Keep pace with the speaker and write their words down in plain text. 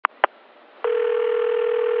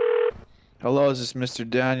Hello, is this Mr.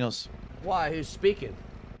 Daniels? Why? Who's speaking?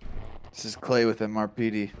 This is Clay with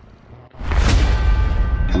MRPD.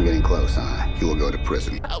 I'm getting close, huh? You will go to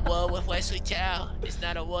prison. A war with Leslie Chow is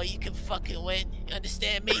not a war you can fucking win. You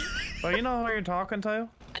understand me? Well, you know who you're talking to?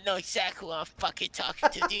 I know exactly who I'm fucking talking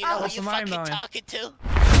to. Do you know who What's you're the name, fucking though? talking to?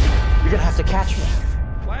 You're gonna have to catch me.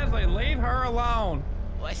 Leslie, leave her alone.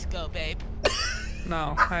 Let's go, babe.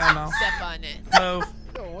 No, hell no. Step on it. Move.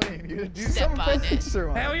 Oh, wait, you gonna do Step something on about it. this or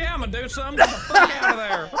what? Hell yeah, I'm gonna do something. Get the fuck out of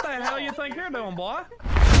there. What the hell you think you're doing, boy?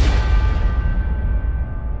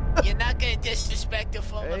 You're not gonna disrespect the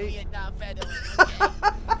former Hey. Vietnam veteran, okay?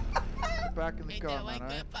 Get back in the Ain't car, that man, right, alright?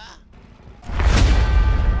 Grandpa?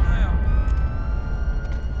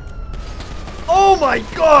 Oh my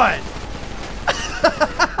god!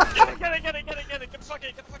 Get it. Get the fuck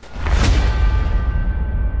in.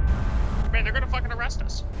 Man, they're gonna fucking arrest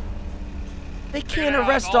us. They can't They're gonna,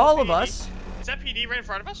 arrest all of PD. us. Is that PD right in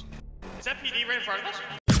front of us?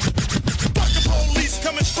 Fuck the police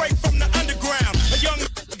coming straight from the underground. A young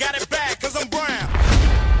got it bad cause I'm brown.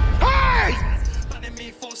 Banning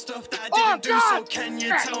me for stuff that I didn't do, so can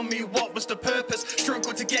you tell me what was the purpose?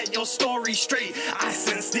 Struggle to get your story straight. I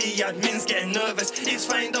sense the admins getting nervous. It's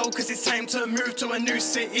fine though, cause it's time to move to a new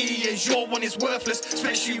city, as your one is worthless,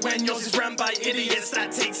 especially when yours is ran by idiots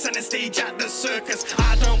that take center stage at the circus.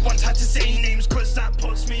 I don't want her to say names cause that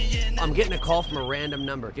puts me in. I'm getting a call from a random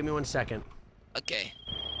number. Give me 1 second. Okay.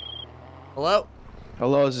 Hello?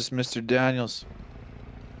 Hello, is this Mr. Daniels?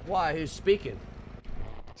 Why? Who's speaking?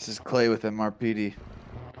 This is Clay with MRPD.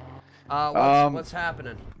 What's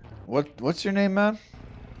happening? What's your name, man?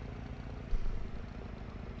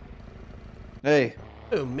 Hey.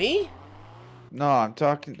 Who, me? No, I'm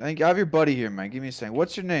talking. I have your buddy here, man. Give me a second.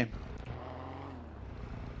 What's your name?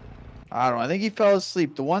 I don't know. I think he fell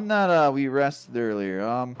asleep. The one that we arrested earlier.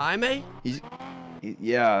 Jaime?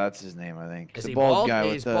 Yeah, that's his name, I think. Is The he bald bald? guy Yeah,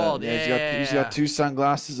 with he's the. bald. Yeah, he's Yeah. got two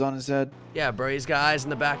sunglasses on his head. Yeah, bro, he's got eyes in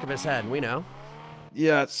the back of his head. We know.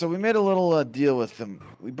 Yeah, so we made a little deal with him.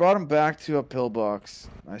 We brought him back to a pillbox.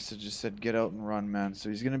 I just said, get out and run, man. So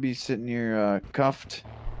he's gonna be sitting here cuffed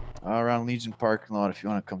around Legion parking lot if you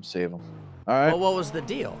want to come save him. All right. Well, what was the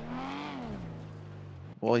deal?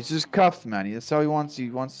 Well, he's just cuffed, man. That's how he wants.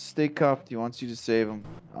 He wants to stay cuffed. He wants you to save him.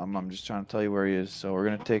 I'm just trying to tell you where he is. So we're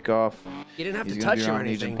gonna take off. You didn't have He's to gonna touch be him or around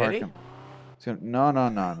Legion anything, did he? parking. No,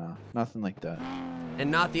 nothing like that.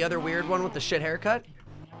 And not the other weird one with the shit haircut?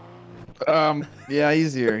 Yeah,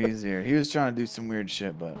 he's here. He was trying to do some weird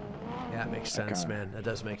shit, but Yeah, it makes sense, man. That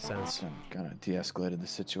does make sense. kind of de-escalated the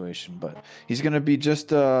situation. But he's gonna be just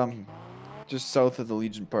south of the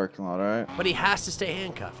Legion parking lot. All right. But he has to stay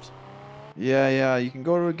handcuffed. Yeah. You can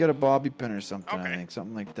go to get a bobby pin or something. Okay. I think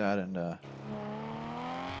something like that, and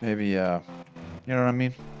maybe you know what I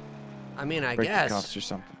mean. I mean, I Break the guess. cuffs or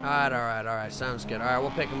something. All right. Sounds good. All right,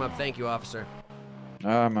 we'll pick him up. Thank you, officer.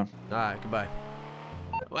 Man. All right, goodbye.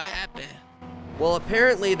 What happened? Well,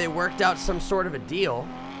 apparently they worked out some sort of a deal,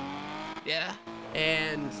 Yeah?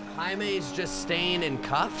 and Jaime's just staying in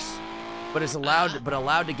cuffs, but is allowed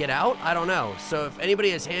to get out. I don't know. So if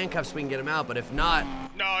anybody has handcuffs, we can get him out. But if not,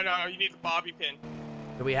 No, you need the bobby pin.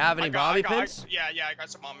 do we have any bobby pins? Yeah, I got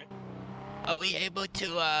some on me. Are we able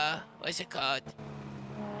to, what's it called?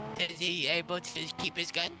 Is he able to keep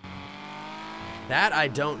his gun? That I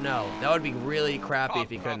don't know. That would be really crappy if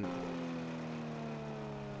he couldn't.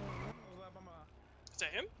 Is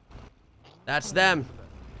that him? That's them.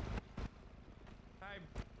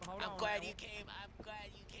 I'm glad you came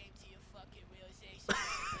to your fucking realization.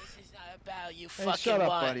 This is not about you Hey, fucking shut up,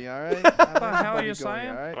 won. buddy. All right. What the hell are you saying?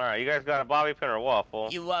 Alright, you guys got a bobby pin or what, fool?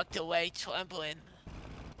 You walked away trembling.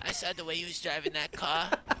 I saw the way you was driving that car.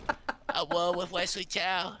 A war with Leslie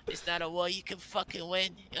Chow is not a war you can fucking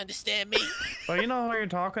win. You understand me? Well, you know who you're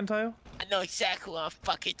talking to? I know exactly who I'm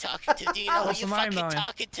fucking talking to. Do you know who What's you're the name, fucking though?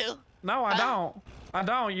 talking to? No, I don't. I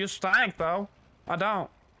don't. You stank, though. I don't.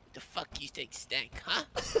 The fuck you think stink, huh?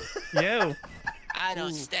 You. I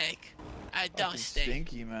don't stink. I don't stink.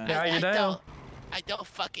 Stinky, man. Yeah, you do. I don't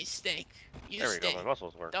fucking stink. You There we stink. go, my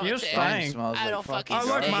muscles work. Don't You stink. Mine stink. smells I like don't fucking Oh,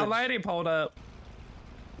 look, my stink. lady pulled up.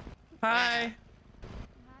 Hi.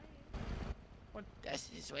 That's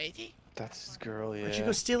his lady? That's his girl, yeah. Why'd you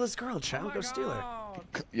go steal his girl, Chow? Oh my Go steal her.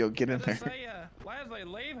 God. Yo, get in Good to there. see ya. Leslie,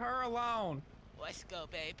 leave her alone. Let's go,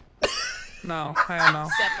 babe. No, hell no.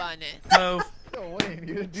 Step on it. Move. Yo, wait,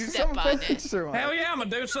 you gonna do Step something on about it. this or what? Hell yeah, I'm gonna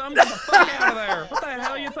do something. Get the fuck out of there. What the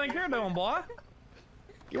hell you think you're doing, boy?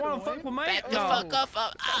 You wanna fuck with me? Back the No. fuck off.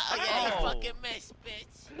 Oh, yeah, you Oh. fucking missed,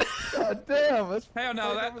 bitch. God damn, let's Hell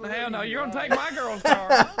no, fuck over the hell no. lady, You're gonna bro. take my girl's car.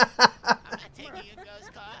 I'm not taking your girl's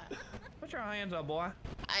car. What Put your hands up, boy.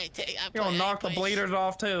 I ain't take. You're gonna knock the bleeders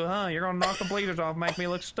off too, huh? You're gonna knock the bleeders off, make me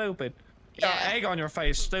look stupid. You got egg on your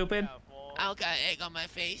face, stupid. I don't got egg on my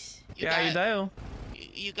face. You do.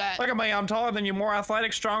 You got. Look at me, I'm taller than you, more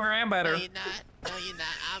athletic, stronger, and better. No, you're not. No, you're not.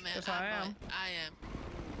 Yes, I am. I am.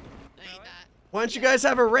 No, you're not. Why don't you guys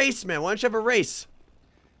have a race, man? Why don't you have a race?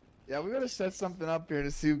 Yeah, we gotta set something up here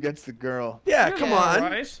to see who gets the girl. Yeah, come on.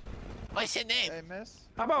 Right? What's your name? Hey, miss.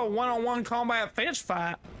 How about a one-on-one combat fist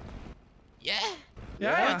fight? Yeah.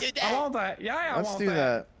 Yeah, wanna do that? I want that. Yeah, I Let's want do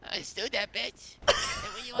that. Let's do that, bitch. And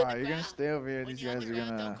when you on Alright, the you're gonna ground, stay over here. when These you on guys the are ground,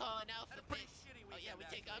 gonna. don't call an alpha, bitch. Oh yeah, we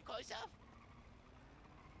take our clothes off.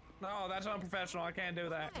 No, that's unprofessional. I can't do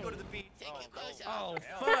that. Go to the beach. Take your clothes off.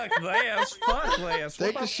 Oh, fuck this. Fuck this.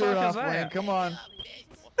 Take What the shirt fuck off, is that? Wayne. Come on.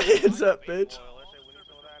 Hands up, bitch.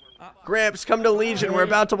 Gramps, come to Legion. We're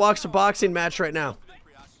about to watch a boxing match right now.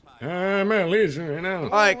 I'm at Legion right now. All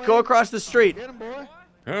right, go across the street. Get him, boy.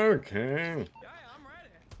 Okay.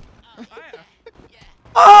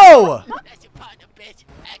 Oh! That's your partner, bitch.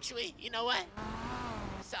 Actually, you know what?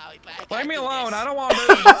 Sorry, but I Leave gotta me do alone. this. I don't want to do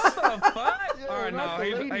this. What the fuck? Yo, All right, not no,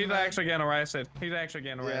 the lady, he's man. actually getting arrested. He's actually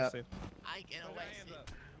getting arrested. I ain't getting arrested.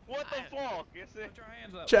 What the fuck? Is it? Put your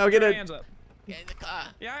hands up. Chow, Put get your in. hands up. Get in the car.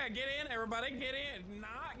 Yeah, get in, everybody. Get in. Nah,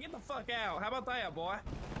 get the fuck out. How about that, boy?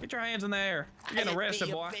 Get your hands in the air. You're getting arrested,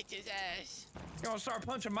 your boy. bitch's ass. You're gonna start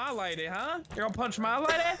punching my lady, huh? You're gonna punch my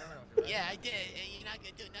lady? Yeah, I did, and you're not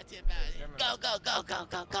gonna do nothing about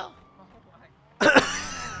it. Go.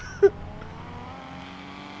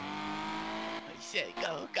 Oh shit,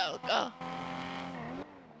 go.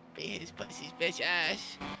 Be his pussy's bitch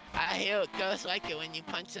ass. I hear girls like it when you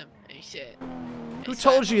punch them and shit. Who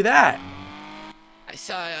told you that? I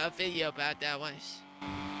saw a video about that once.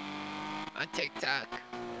 On TikTok.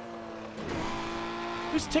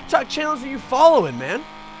 Whose TikTok channels are you following, man?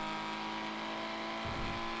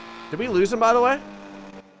 Did we lose him, by the way?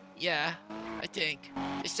 Yeah, I think.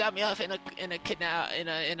 Just shot me off in a canal in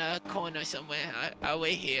a corner somewhere. I'll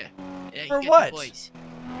wait here. Yeah, For get what? The boys.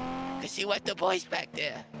 Cause he left the boys back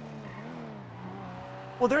there.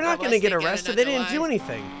 Well, they're not Well, gonna get let's take arrested. They another didn't do line.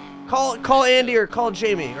 anything. Call Andy or call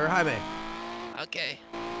Jamie or Jaime. Okay.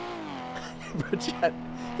 Bro, Chad,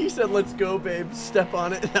 he said, "Let's go, babe. Step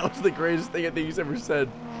on it." That was the greatest thing I think he's ever said.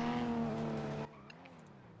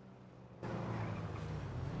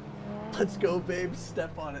 Let's go, babe.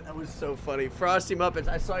 Step on it. That was so funny. Frosty Muppets.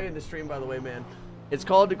 I saw you in the stream, by the way, man. It's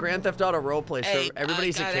called the Grand Theft Auto Roleplay. Hey, So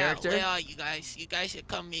everybody's a I got out. character. Where are you guys? You guys should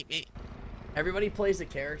come meet me. Everybody plays a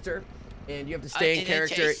character, and you have to stay in didn't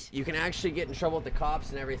character. chase. You can actually get in trouble with the cops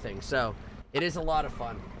and everything. So it is a lot of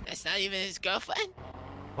fun. That's not even his girlfriend?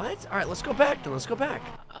 What? All right, let's go back then. Let's go back.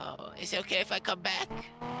 Oh, is it okay if I come back?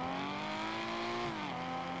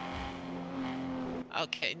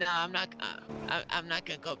 Okay, no, I'm not. I'm not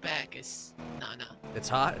gonna go back. It's no. It's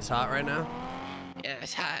hot. It's hot right now. Yeah,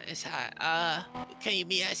 it's hot. It's hot. Can you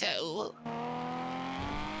meet us at Uwu?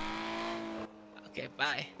 Okay,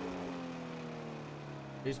 bye.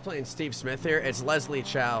 Who's playing Steve Smith here? It's Leslie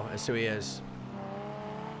Chow. That's who he is.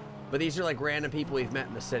 But these are like random people we've met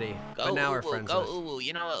in the city. Go But now Uwu, we're friends go with. Uwu.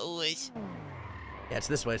 You know what Uwu is? Yeah, it's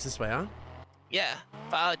this way. It's this way, huh? Yeah,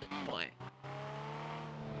 follow the point.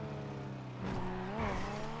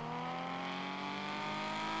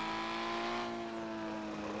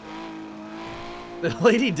 The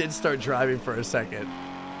lady did start driving for a second.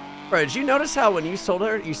 Bro, did you notice how when you told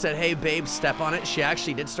her, you said, "Hey, babe, step on it," she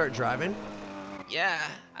actually did start driving? Yeah,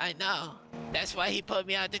 I know. That's why he put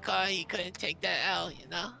me out the car. He couldn't take that L, you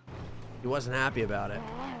know? He wasn't happy about it.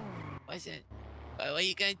 Wasn't. But what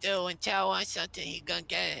you gonna do when Chow wants something, he gonna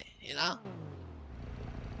get it, you know?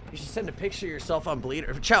 You should send a picture of yourself on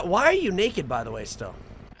Bleeder. Chow, why are you naked, by the way, still?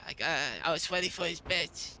 I was ready for his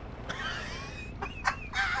bitch.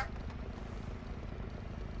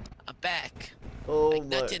 I'm back. Oh Like my.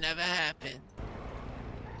 nothing ever happened.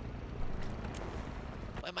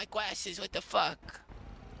 Where my glasses? What the fuck?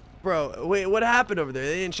 Bro, wait, what happened over there?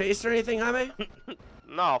 They didn't chase or anything, Jaime?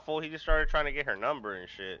 No, fool. He just started trying to get her number and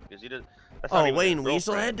shit. Cause he did. That's Oh, not even Wayne his Weaselhead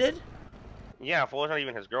girlfriend. did? Yeah, fool. It's not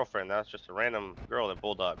even his girlfriend. That's just a random girl that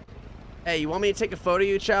bulldog. Hey, you want me to take a photo of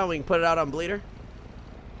you, Chow, and we can put it out on Bleeder?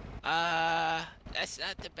 That's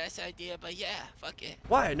not the best idea, but yeah, fuck it.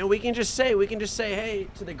 Why? No, we can just say, hey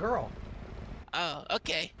to the girl. Oh,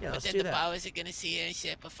 okay. Yeah, but let's then do the that. powers are gonna see it and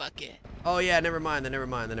shit, but fuck it. Oh yeah, never mind.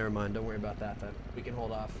 Don't worry about that then. We can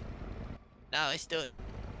hold off. No, let's do it.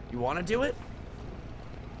 You want to do it?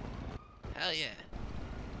 Hell yeah.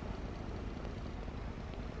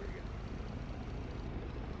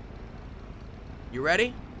 You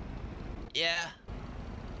ready? Yeah.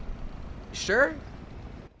 You sure?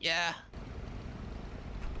 Yeah.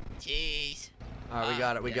 Jeez. All right, we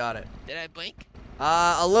got it. We got it. Did I blink?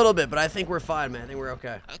 A little bit, but I think we're fine, man. I think we're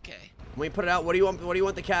okay. Okay. When we put it out, what do you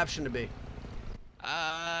want the caption to be?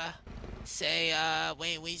 Say,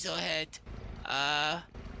 Wayne Weaselhead. I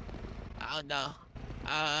don't know.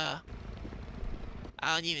 I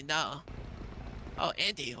don't even know. Oh,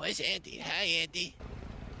 Andy. Where's Andy? Hi, Andy.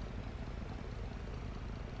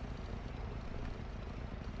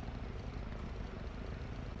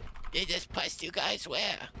 They just pushed you guys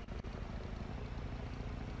where?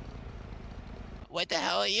 What the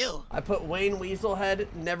hell are you? I put Wayne Weaselhead,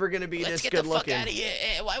 never gonna be Let's this get good the fuck looking. out of here.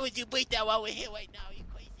 Hey, why would you bleep that while we're here right now? You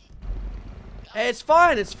crazy? Hey, it's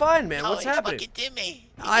fine, man. No, What's it's happening? fucking Timmy.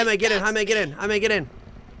 I may get in. I may get in. I may get in.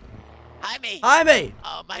 Jaime. Jaime.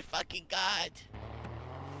 Oh my fucking god.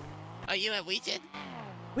 Are you a Weezen?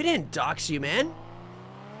 We didn't dox you, man.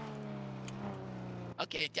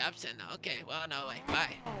 Okay, Dobson. Okay, well, no way.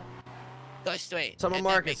 Bye. Go straight. Someone and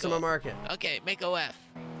then mark it. make Someone a- mark it. Okay, make a left.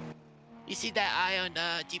 You see that eye on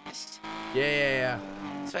the Jeepers? Yeah.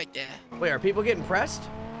 It's right there. Wait, are people getting pressed?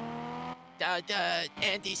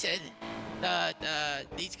 Andy said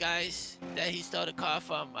these guys that he stole the car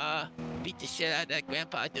from beat the shit out of that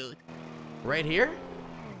grandpa dude. Right here?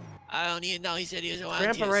 I don't even know. He said he was around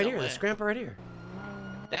Grandpa here right somewhere. here. There's Grandpa right here.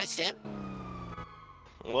 That's him?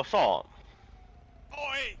 What's up?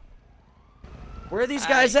 Oi! Where are these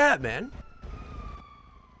guys at, man?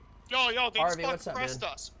 Yo, they Harvey, just what's fucking up, pressed man?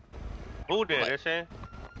 us. Who did it, eh?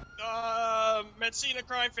 Messina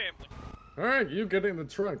crime family. All right, you get in the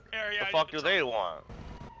truck. The fuck do they want?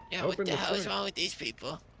 Yeah, Open what the the hell is trunk. wrong with these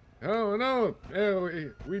people? Oh no,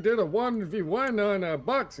 we did a 1v1 on a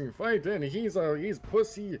boxing fight, and he's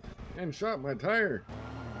pussy and shot my tire.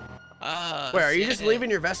 Wait, are you just leaving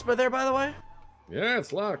your Vespa there, by the way? Yeah,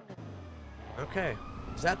 it's locked. Okay.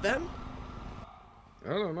 Is that them? I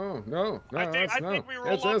don't know. No, I that's think no. we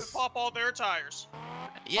roll It's up and us. pop all their tires.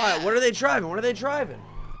 Yeah. All right, what are they driving? What are they driving?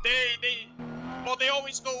 They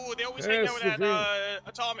always hang out at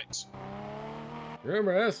Atomics.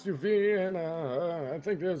 Remember SUV, and I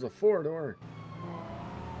think there's a 4-door.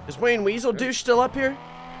 Is Wayne Weasel douche still up here?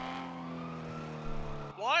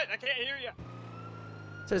 What? I can't hear you.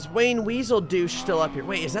 It says Wayne Weasel douche still up here.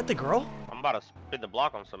 Wait, is that the girl? I'm about to spin the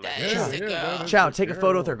block on some. That Yeah, is the yeah, girl. that is Chow, the take a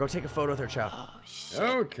photo with her. girl. Go take a photo with her, Chow. Oh, shit.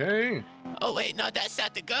 Okay. Oh, wait, no, that's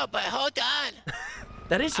not the girl, but hold on.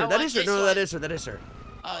 That is her. I That want is her. this No, one. that is her. That is her.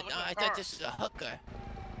 Oh, look no, at I the thought car. this was a hooker.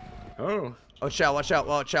 Oh. Oh, Chow, watch out.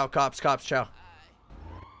 Oh, Chow, cops, Chow.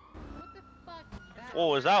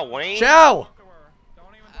 Oh, is that Wayne? Chow! Don't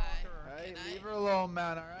even talk to her. Hey, leave her alone,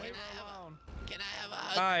 man. All right. Can I have a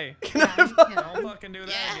hug? Hi. Don't fucking do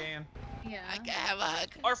that Yeah. again. I can have a hug.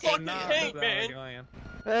 Our Take fucking me. Not tank, do that man. again.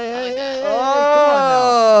 Hey,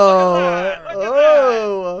 Oh! Look at that.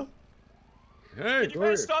 Oh! Hey, Can you Gloria.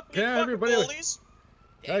 guys stop being Can't fucking everybody? bullies?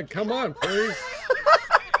 Hey, come on, please.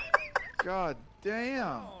 God damn.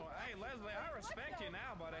 Oh, hey, Leslie, I respect you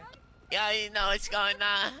now, buddy. Yeah, you know what's going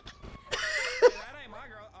on. That ain't my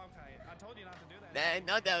girl. Okay, I told you not to do that. I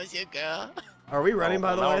know that was your girl. Are we running,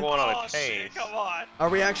 by the now we're way? going on Oh a chase. shit, come on. Are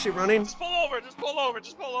we actually running? Just pull over, just pull over,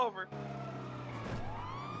 just pull over.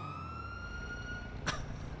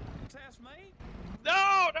 Test me? No.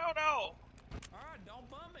 Alright, don't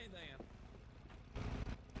bump me then.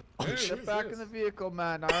 Hey, Get who's back this? in the vehicle,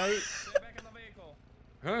 man. All right. Get back in the vehicle.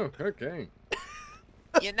 Oh, okay.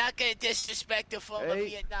 You're not gonna disrespect the former Hey.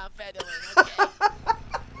 Vietnam veteran, okay?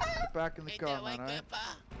 Get back in the Ain't car, that man. right, All right. Grandpa?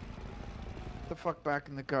 Get the fuck back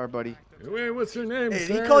in the car, buddy. Wait, what's your name, Hey, did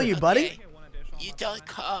sir? he call you buddy? Okay. You don't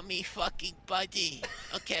call me fucking buddy,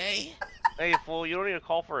 okay? Hey, fool, you don't need to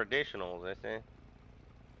call for additionals, I think.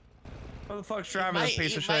 Who the fuck's driving this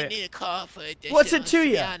piece you of might shit? need a call for additional. What's it to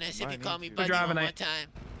be ya? honest, if Might you call need me to. buddy driving one it? more time.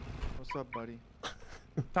 What's up, buddy?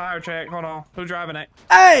 Tire check. Hold on. Who's driving it?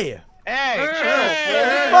 Hey! Hey, What chill,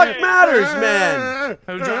 the fuck matters, man?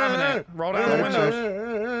 Who's driving it? Roll down the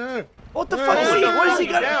windows. What the fuck? What is he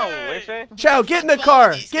fool. got? Down, listen. Chow, get in the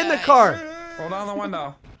car. Get in the car. Roll down the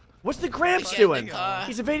window. What's the Gramps Get in the doing? car.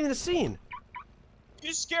 He's evading the scene.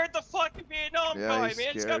 You scared the fucking Vietnam Yeah, guy, he's man.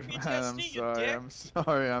 He's got scared, man. I'm PTSD, you sorry. dick. I'm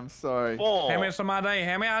sorry. I'm sorry. Fool. Hand me some ID.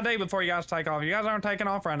 Hand me ID before you guys take off. You guys aren't taking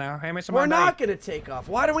off right now. Hand me some We're ID. not gonna take off.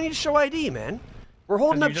 Why do we need to show ID, man? We're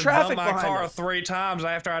holding You up just traffic bumped my behind car us. 3 times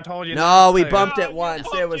after I told you. No, not we to. bumped No, it once.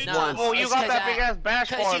 you It was bumped it. once. Oh, you It's got 'cause that big ass bash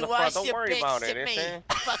Cause bar in you the front. lost Don't your worry bitch about to it. me. Listen.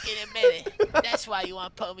 Fucking admit it. That's why you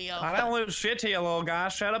want to pull me over. I don't lose shit to you, little guy.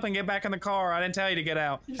 Shut up and get back in the car. I didn't tell you to get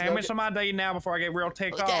out. Hand me some ID now before I get real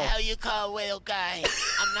ticked What the off. hell you call a little guy?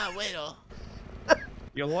 I'm not little.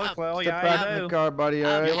 You look little, Step yeah, back you in do. the car, buddy.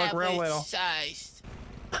 All I'm right. look real average little. sized.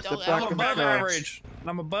 Step Don't back I'm in the above car. average. And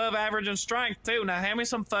I'm above average in strength, too. Now, hand me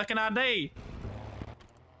some fucking ID.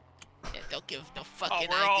 Yeah, don't give no Oh, fucking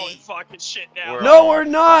we're all in ID. fucking shit now. No, we're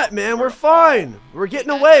not, man. We're fine. We're getting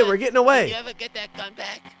away. We're getting Did away. you ever get that gun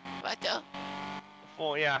back, Vato?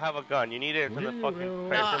 Fool, yeah, I have a gun. You need it for the fucking No,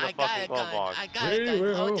 place in the I got fucking a glove gun. box. I got a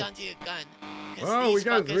gun. Hold on to your gun. 'Cause Oh, these we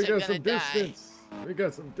got fuckers are some gonna die. distance. We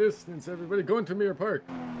got some distance. Everybody going to Mirror Park.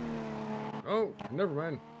 Oh, never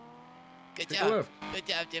mind. Good Take a job. left. Good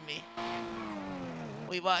job, Jimmy.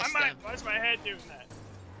 We lost Why them. is my head doing that?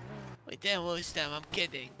 We didn't lose them. I'm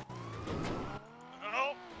kidding.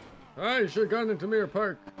 Oh, I should have gone into Mirror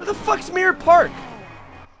Park. Where the fuck's Mirror Park?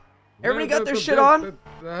 Everybody got their shit on?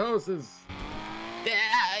 The house is.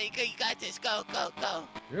 Yeah, you got this. Go, go, go.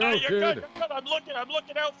 You're you're kid. good. You're good. I'm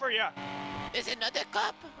looking out for you. There's another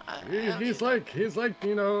cop. He's like,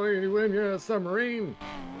 you know, when you're a submarine.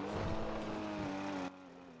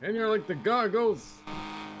 And you're like the goggles.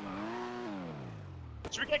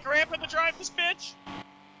 Should we get Grandpa to drive this bitch?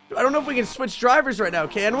 I don't know if we can switch drivers right now,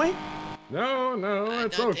 can we? No,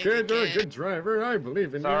 it's don't think okay. we You're a can. good driver. I believe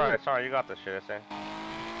in It's you. alright, sorry, you got this shit, I say.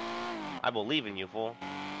 I believe in you, fool.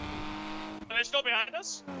 Are they still behind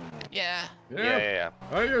us? Yeah. Yeah.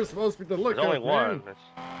 Oh, you're supposed to be the There's lookout, only one. man.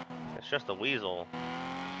 It's just a weasel.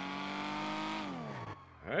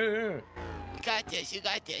 Hey, yeah. You got this. You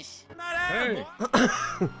got this. Hey.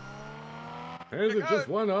 There's just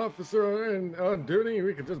one officer on duty.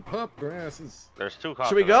 We could just pop their asses. There's two cops.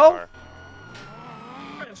 Should we in that go?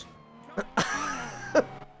 car.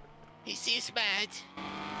 He seems mad.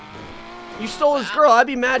 You stole his girl. I'd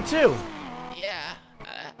be mad too. Yeah.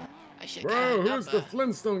 I should Bro, who's the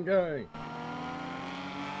Flintstone guy?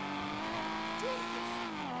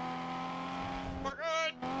 We're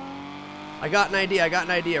good. I got an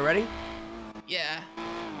idea. Ready? Yeah.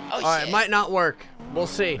 Oh, All right, shit. it might not work. We'll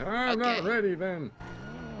see. I'm not ready then.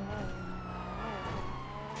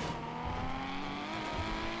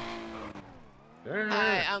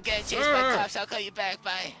 Hi, I'm getting chased by cops. I'll call you back.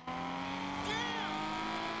 Bye.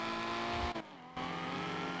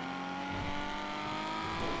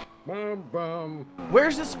 Bum.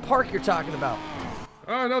 Where's this park you're talking about?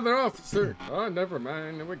 Oh, another officer. Oh, never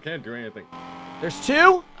mind. We can't do anything. There's two?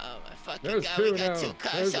 Oh, my fucking There's God. two We got now. two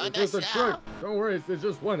cops on There's us a now. truck. Don't worry. There's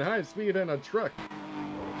just one high speed and a truck.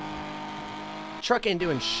 Truck ain't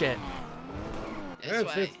doing shit. That's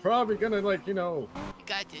why. It's probably gonna, like, you know. You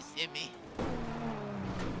got this, Jimmy.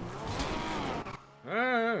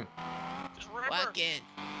 Walk in.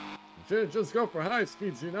 Just go for high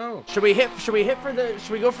speeds, you know. Should we go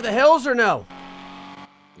for the hills or no?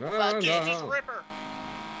 No, Fuck it. He's Ripper.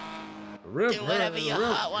 Do whatever your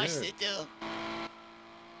heart wants to do.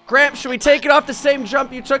 Gramp, should we take it off the same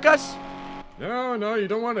jump you took us? No, you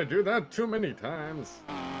don't want to do that too many times.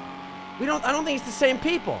 I don't think it's the same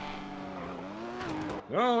people.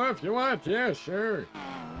 No, if you want, yeah, sure.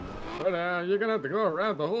 But you're gonna have to go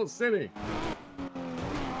around the whole city.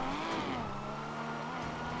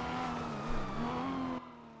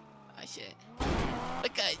 Oh shit.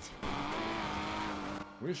 Look at.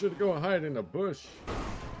 We should go hide in a bush.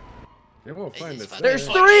 They won't find us. There's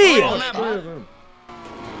there. three! Oh, three of them.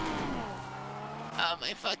 Oh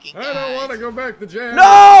my fucking God. I don't want to go back to jail. No!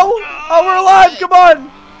 Oh, we're alive! Come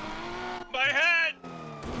on! My head.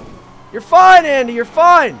 You're fine, Andy. You're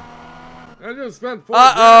fine. I just spent 4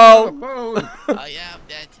 Uh-oh. on the phone. Oh yeah, I'm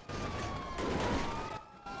dead.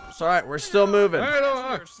 It's all right. We're still moving. I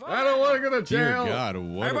don't want to go to jail. Dear God,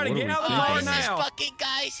 what Everybody are get we out of the thinking? car There's now. fucking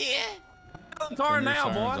guys here. Out of the car Turn your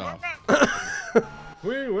now, sirens boy. off.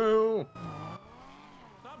 We will.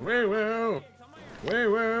 We will. We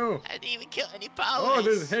will. I didn't even kill any Oh,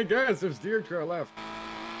 powers. hey guys, there's deer trail left.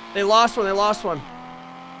 They lost one. You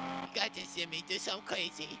got this, Jimmy. Do something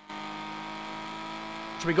crazy.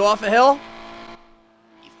 Should we go off a hill?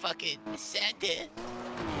 You fucking Santa.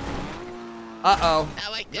 Uh-oh.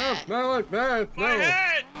 Not like No, that. not like that. My No.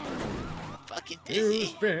 head. Fucking You dizzy.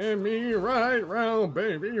 spin me right round,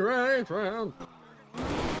 baby, right round.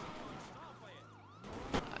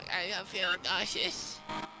 I'm feeling nauseous.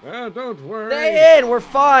 Don't worry. Stay in. We're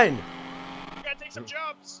fine. We gotta take some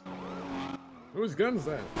jumps. Whose gun's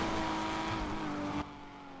that?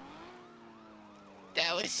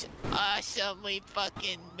 That was awesomely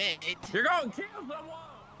fucking made. You're going to kill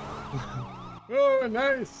someone. Oh,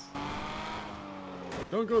 nice.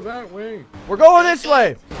 Don't go that way. We're going this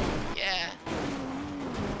way. Yeah.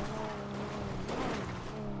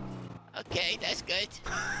 Okay, that's good.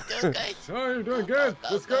 Doing good. Oh, you're doing good.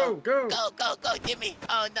 Let's go. Go, Jimmy.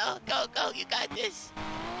 Oh no, go. You got this.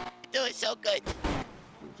 You're doing so good.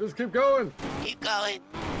 Just keep going. Keep going.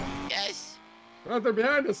 Yes. Oh, they're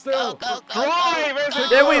behind us Go, still. go. Drive, go.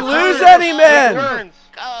 Did we lose any men? Turns.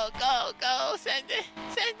 Go, go, go. Send it.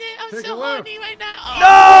 Send it. I'm Take so a left. horny right now.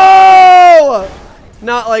 Oh. No!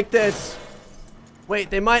 Not like this. Wait,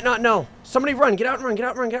 they might not know. Somebody run. Get out and run. Get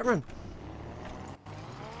out and run. Get out and run.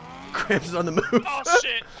 Gramps is on the move. Oh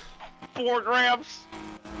shit. 4 grams.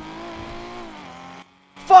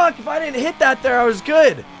 Fuck, if I didn't hit that there, I was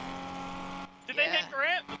good. Did they hit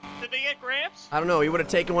Gramps? Did they get Gramps? I don't know. He would have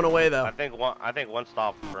taken one away, though. I think one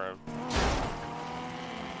stop for him.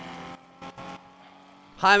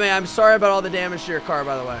 Jaime, I'm sorry about all the damage to your car,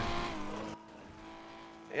 by the way.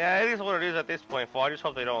 Yeah, it is what it is at this point, fool. I just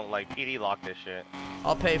hope they don't, like, PD lock this shit.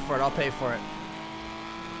 I'll pay for it. I'll pay for it.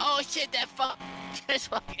 Oh shit, that fuck. Just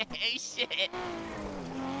fucking hey shit.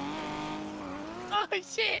 Oh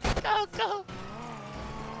shit. Go, go.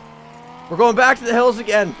 We're going back to the hills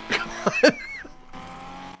again.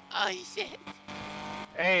 Oh shit.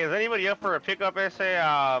 Hey, is anybody up for a pickup essay?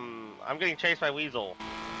 I'm getting chased by Weasel.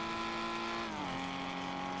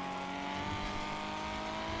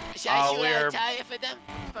 Should I shoot we're- a tire for them?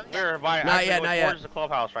 From them? We're by Not yet, going not yet. towards the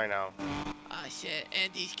clubhouse right now. Oh shit.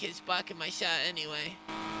 And these kids blocking my shot anyway.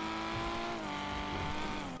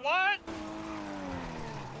 What?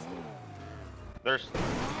 There's.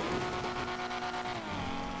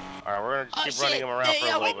 Alright, we're gonna Oh keep shit. running him around for a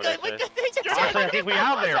little we're bit. good. We're essay. good. There's a Actually, I tire. think we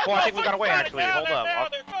out there. Fool, I think we got away, actually. Down Hold there, up. down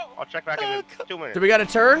there, go. I'll check back in 2 minutes. Do we got a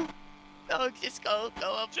turn? No, just go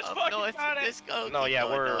up, Just up fucking north. got it. Just go. No, keep yeah,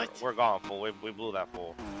 going north. we're gone, fool. We blew that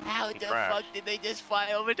fool. How he the crashed. fuck did they just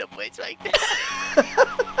fly over the bridge like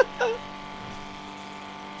that?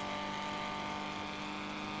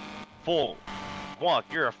 Fool. Walk,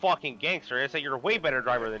 you're a fucking gangster. I say you're a way better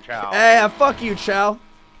driver than Chow. Hey, fuck you, Chow.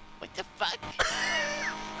 What the fuck?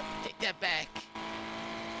 Take that back.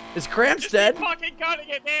 Is Gramps Just dead? keep fucking cutting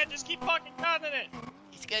it, man. Just keep fucking cutting it.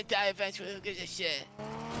 He's gonna die eventually. Who gives a shit?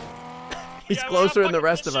 He's Yeah, we're closer gonna than the fucking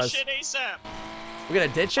rest ditch of this us. Shit ASAP. We're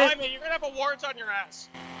gonna ditch I it? mean, you're gonna have awards on your ass.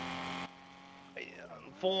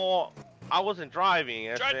 Fool, I wasn't driving.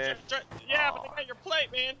 That's it. Yeah, but they got your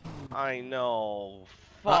plate, man. I know.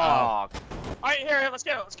 Fuck. Uh-oh. Alright, here, let's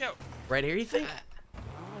go, let's go. Right here, you think?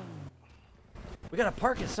 We gotta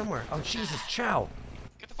park it somewhere. Oh, Jesus, Chow.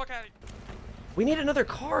 Get the fuck out of here. We need another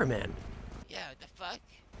car, man. Yeah, what the fuck?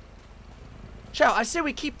 Chow, I say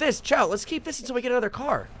we keep this. Chow, let's keep this until we get another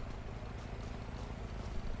car.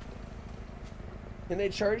 Can they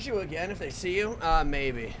charge you again if they see you?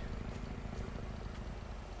 Maybe.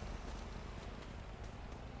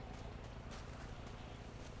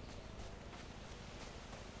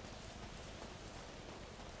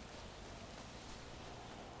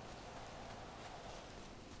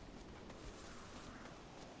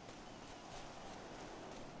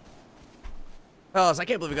 Fellas, I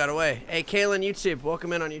can't believe we got away. Hey, Kalen, YouTube.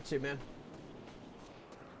 Welcome in on YouTube, man.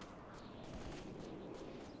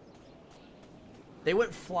 They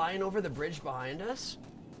went flying over the bridge behind us?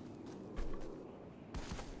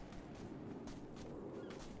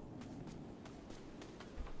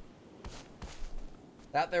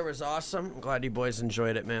 That there was awesome. I'm glad you boys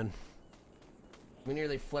enjoyed it, man. We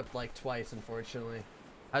nearly flipped like twice, unfortunately.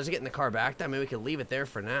 I was getting the car back. That maybe we could leave it there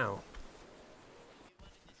for now.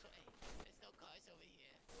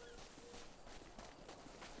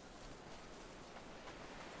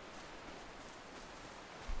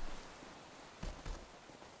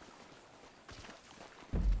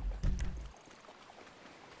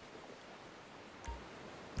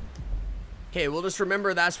 Okay, we'll just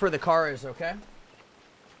remember that's where the car is, okay?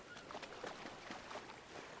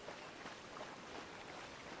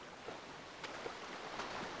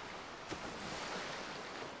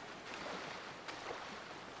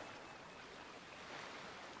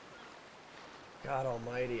 God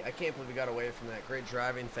almighty. I can't believe we got away from that. Great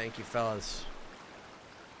driving. Thank you, fellas.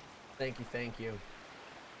 Thank you, thank you.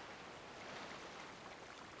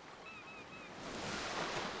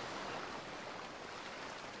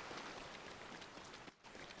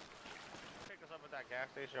 Gas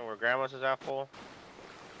station where Grandma's is at full.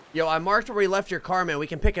 Yo, I marked where we left your car, man. We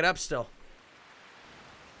can pick it up still.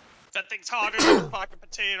 That thing's hotter than a fucking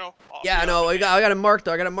potato. Oh, Yeah, I know. I got it marked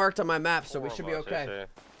though. I got it marked on my map, so we should be Horrible, okay.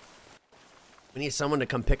 We need someone to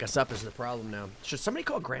come pick us up is the problem now. Should somebody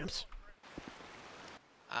call Gramps?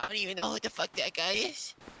 I don't even know who the fuck that guy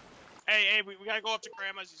is. Hey, we gotta go up to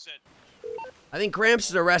Grandma's, you said. I think Gramps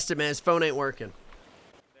is arrested, man. His phone ain't working.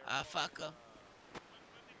 Fuck him.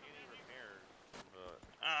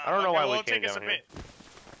 I don't know why well, we it'll came take us down a here. bit.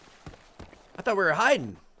 I thought we were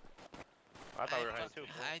hiding. I thought we were hiding too.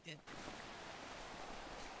 Hiding.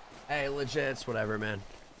 Hey, legit, it's whatever, man.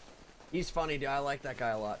 He's funny, dude. I like that guy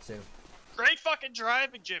a lot, too. Great fucking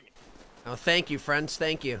driving, Jimmy. Oh, thank you, friends.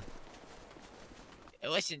 Thank you. It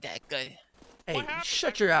wasn't that good. Hey,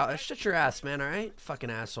 shut your ass, man. All right, fucking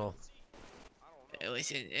asshole. It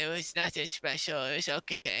was nothing special. It was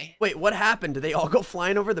okay. Wait, what happened? Did they all go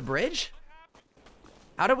flying over the bridge?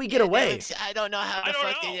 How did we get away? I don't know how the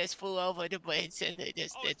fuck they just flew over the bridge and they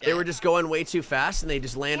just did that. They were just going way too fast and they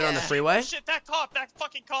just landed on the freeway? Shit, that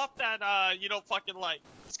fucking cop that, you don't fucking like.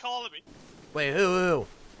 He's calling me. Wait, who?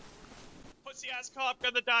 Pussy ass cop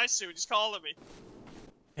gonna die soon. He's calling me.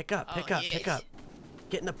 Pick up.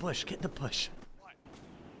 Get in the bush. What?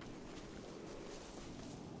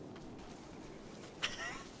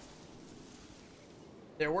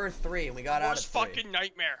 There were 3 and we got out of 3. Fucking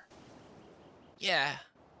nightmare. Yeah.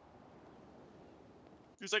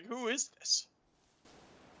 He was like, who is this?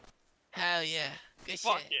 Hell yeah. Good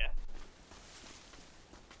Fuck shit. yeah.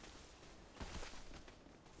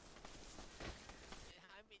 Did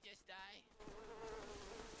Jaime just die?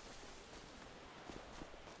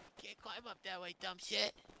 Can't climb up that way, dumb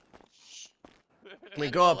shit. Can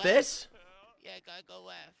we go up this? Yeah, gotta go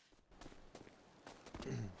left.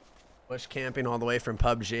 Bush camping all the way from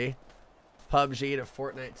PUBG. PUBG to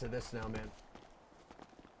Fortnite to this now, man.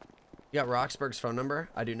 You got Roxburgh's phone number?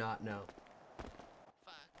 I do not know.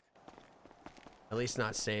 Fuck. At least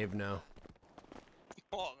not saved, no.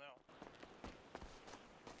 Oh no.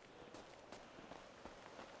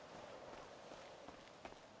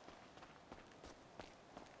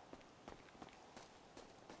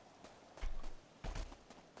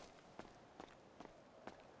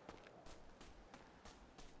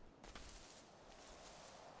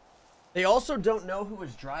 They also don't know who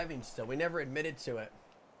was driving still. We never admitted to it.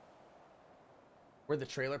 Where the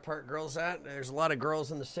trailer park girls at? There's a lot of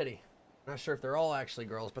girls in the city. Not sure if they're all actually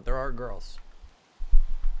girls, but there are girls.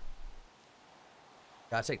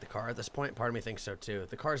 Gotta take the car at this point? Part of me thinks so too.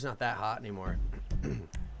 The car's not that hot anymore.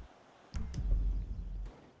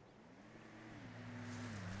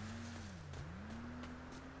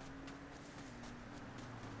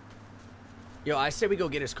 Yo, I say we go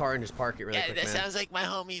get his car and just park it really quick, that man. sounds like my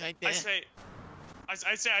homie right there. I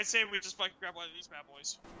say we just fucking grab one of these bad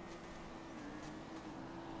boys.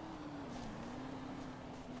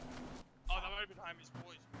 Oh, that might have been Jaime's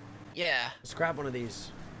boys. Yeah. Let's grab one of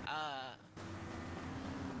these. I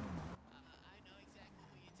know exactly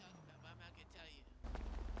who you're talking about, but I'm not gonna tell you.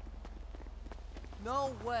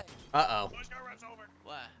 No way. Uh-oh. Let's go, runs over.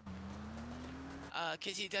 What?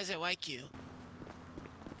 Cause he doesn't like you.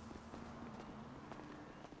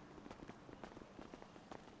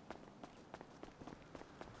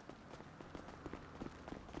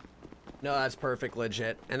 No, that's perfect,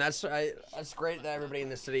 legit, and that's great that everybody in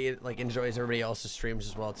the city like enjoys everybody else's streams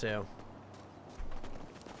as well too.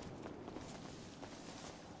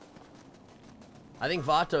 I think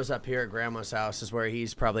Vato's up here at Grandma's house is where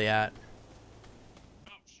he's probably at.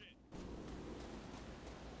 Oh shit.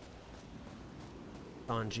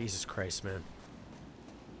 Oh, Jesus Christ, man.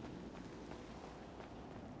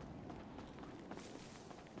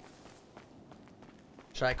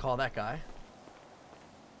 Should I call that guy?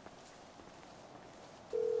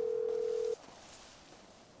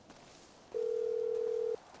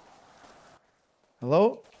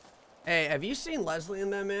 Hello? Hey, have you seen Leslie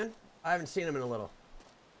in that, man? I haven't seen him in a little.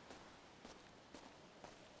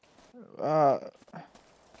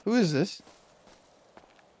 Who is this?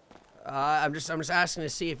 I'm just asking to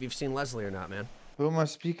see if you've seen Leslie or not, man. Who am I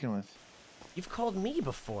speaking with? You've called me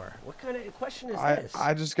before. What kind of question is this?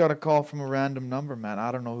 I just got a call from a random number, man.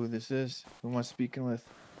 I don't know who this is. Who am I speaking with?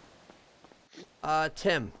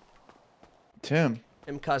 Tim. Tim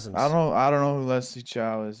Cousins. I don't know who Leslie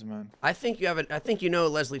Chow is, man. I think you know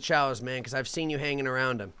Leslie Chow is, man, because I've seen you hanging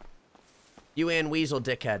around him. You and Weasel,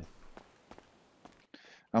 dickhead.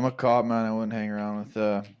 I'm a cop, man. I wouldn't hang around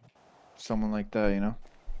with someone like that, you know.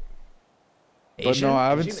 Asian? But no, I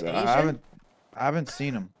haven't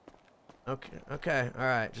seen him. Okay, all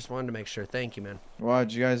right. Just wanted to make sure. Thank you, man. Why,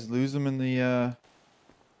 did you guys lose him in the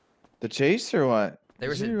chase or what? There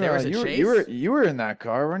was a chase. You were in that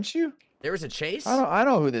car, weren't you? There was a chase? I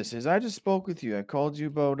know who this is. I just spoke with you. I called you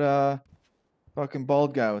about fucking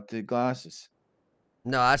bald guy with the glasses.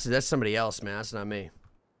 No, that's somebody else, man. That's not me.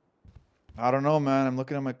 I don't know, man. I'm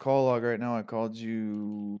looking at my call log right now. I called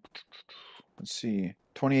you, let's see,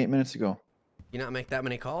 28 minutes ago. You not make that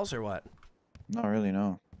many calls or what? Not really,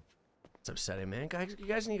 no. It's upsetting, man. You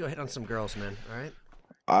guys need to go hit on some girls, man. All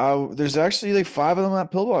right? There's actually like 5 of them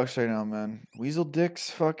at Pillbox right now, man. Weasel Dick's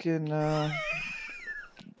fucking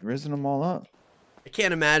risen them all up. I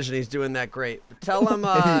can't imagine he's doing that great. But tell him,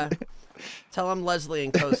 tell him Leslie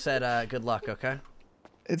and Co said good luck, okay?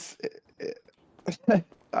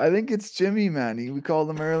 I think it's Jimmy, man. We called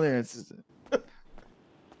him earlier.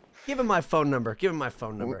 Give him my phone number. Give him my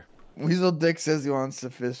phone number. Weasel Dick says he wants to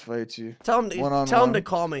fist fight you. Tell him. One-on-one. Tell him to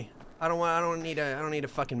call me. I don't need a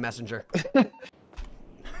fucking messenger. There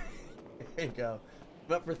you go.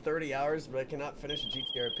 I'm up for 30 hours, but I cannot finish a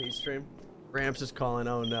GTRP stream. Gramps is calling.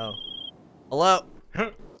 Oh no. Hello.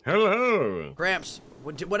 Hello. Gramps,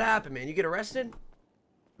 what happened, man? You get arrested?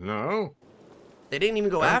 No. They didn't even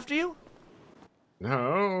go after you?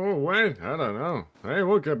 No, wait, I don't know. I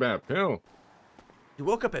woke up at pill. You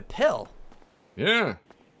woke up at pill? Yeah.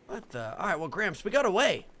 What the? All right, well, Gramps, we got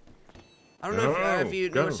away. I don't know if you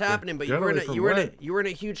know what's happening, but you were in a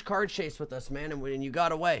huge car chase with us, man, and you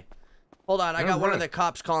got away. Hold on, I got one of the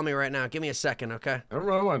cops calling me right now. Give me a second, okay? I'm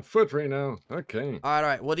on foot right now. Okay. All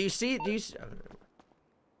right. Well, do you see? Wayne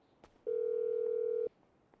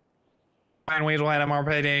Weaselhead,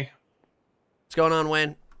 MRPD. What's going on,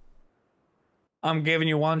 Wayne? I'm giving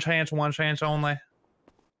you one chance only.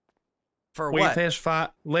 For we what? fist fight.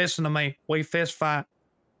 Listen to me. We fist fight.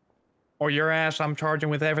 Or your ass, I'm charging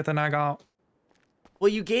with everything I got. Well,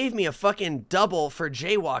 you gave me a fucking double for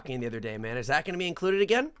jaywalking the other day, man. Is that going to be included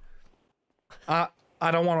again? I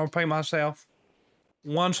don't want to repeat myself.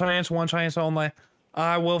 One chance only.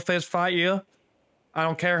 I will fist fight you. I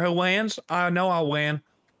don't care who wins. I know I'll win.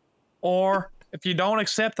 Or if you don't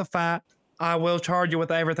accept the fight, I will charge you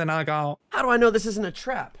with everything I got. How do I know this isn't a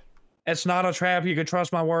trap? It's not a trap. You can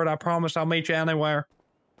trust my word. I promise I'll meet you anywhere.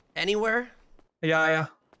 Anywhere? Yeah.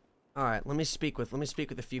 All right, let me speak with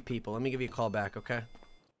a few people. Let me give you a call back, okay?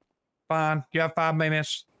 Fine. You have 5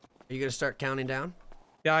 minutes. Are you going to start counting down?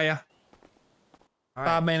 Yeah. All right.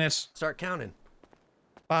 5 minutes. Start counting.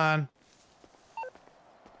 Fine.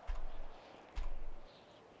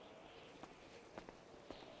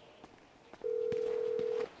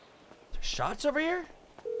 Shots over here?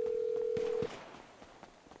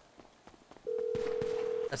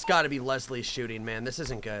 That's got to be Leslie shooting, man. This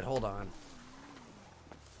isn't good. Hold on.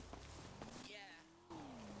 Yeah.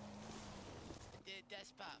 I did a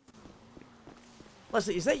desk pop.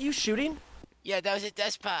 Leslie, is that you shooting? Yeah, that was a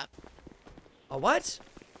desk pop. A what?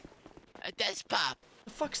 A desk pop.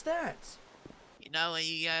 The fuck's that? You know, when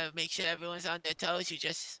you gotta make sure everyone's on their toes, you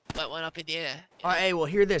just let one up in the air. All right, hey, well,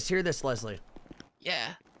 hear this, Leslie.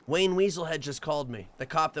 Yeah. Wayne Weaselhead just called me, the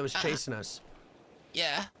cop that was chasing us.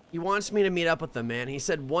 Yeah. He wants me to meet up with him, man. He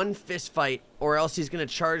said one fist fight, or else he's gonna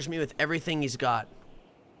charge me with everything he's got.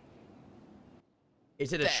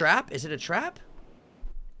 Is it a trap? Is it a trap?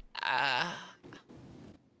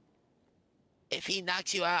 If he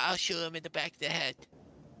knocks you out, I'll shoot him in the back of the head.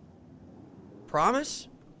 Promise?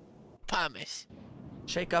 Promise.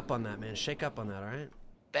 Shake up on that, man. Shake up on that, all right?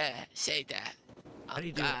 Bet. Say that. How do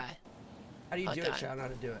you do it? How do you do it, Chow? I know how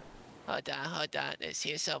to do it. Hold on. It's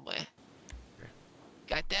here somewhere.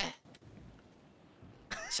 Got that?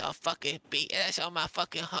 It's all fucking beat. That's all my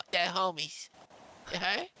fucking dead homies. You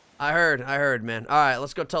heard? I heard, man. All right,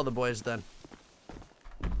 let's go tell the boys then.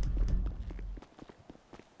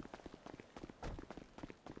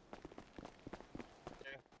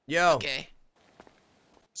 Yo. Okay.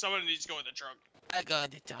 Someone needs to go in the trunk. I go in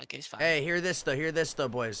the trunk. It's fine. Hey, hear this though,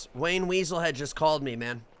 boys. Wayne Weaselhead just called me,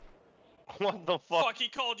 man. What the fuck? Fuck, he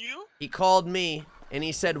called you? He called me, and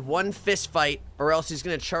he said one fist fight, or else he's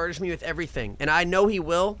gonna charge me with everything. And I know he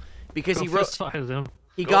will, because he wrote.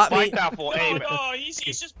 He got me. No, he's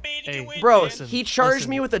just baiting you in. Bro, he charged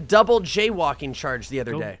me with a double jaywalking charge the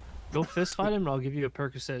other day. Go fist fight him, and I'll give you a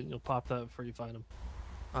Percocet, and you'll pop that before you fight him.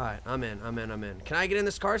 All right, I'm in. Can I get in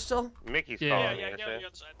this car still? Mickey's calling. Yeah, get on the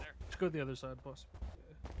other side there. Let's go to the other side, boss.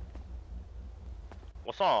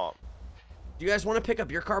 What's up? Do you guys want to pick up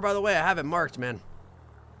your car, by the way? I have it marked, man.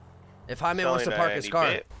 If Jaime wants to park his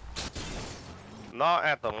car. Not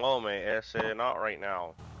at the moment, not right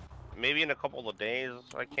now. Maybe in a couple of days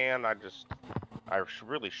I can. I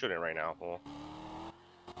really shouldn't right now, fool.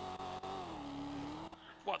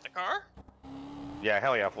 What, the car? Yeah,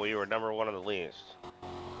 hell yeah, fool. You were number one on the list.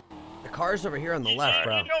 The car's over here on the left,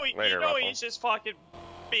 bro. You know he's just fucking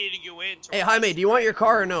baiting you in. Hey, Jaime, do you want your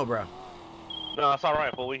car or no, bro? No, it's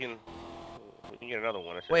alright, fool. We can get another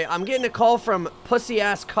one. Wait, I'm getting a call from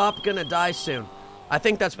pussy-ass cop gonna die soon. I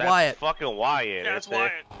think that's Wyatt. Fucking Wyatt. Yeah, that's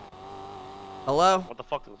Wyatt. Hello? What the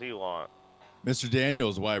fuck does he want? Mr.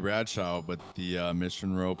 Daniels, Wyatt Bradshaw, but the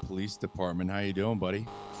Mission Row Police Department. How you doing, buddy?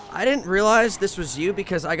 I didn't realize this was you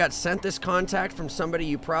because I got sent this contact from somebody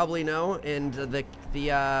you probably know, and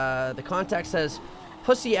the contact says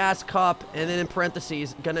pussy-ass cop, and then in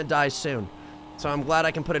parentheses, gonna die soon. So I'm glad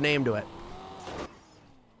I can put a name to it.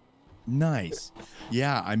 Nice.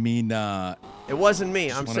 Yeah, I mean, it wasn't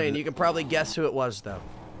me. I'm saying you can probably guess who it was, though.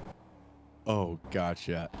 Oh,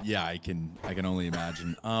 gotcha. Yeah, I can only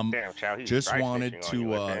imagine. Damn, Chow, he's Just dry wanted snitching on you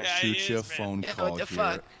to like that. Yeah, he shoot you a is, man. phone Yeah, call what the here,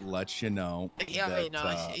 fuck? let you know He already that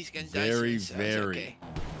knows he's gonna die very, soon, so it's very okay.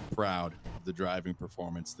 proud of the driving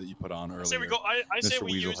performance that you put on earlier. I say we go. I say Mr.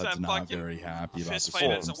 we use Weaselhead's that not fucking very happy about the fist fight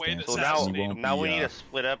as a way to circumstances. So assassinate now, him. now we need to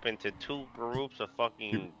split up into 2 groups of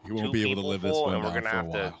fucking He won't 2 be able to people live this full, one and we're down gonna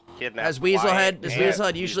for a have to while. kidnap Does Wyatt Weaselhead, does and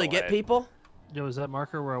Weaselhead usually get Weaselhead. people? Yo, is that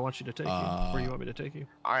marker where I want you to take you? Where you want me to take you?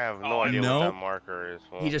 I have no Oh, idea no. what that marker is.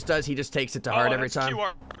 He just does. He just takes it to heart every that's time.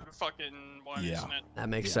 QR fucking one, Yeah. isn't it? That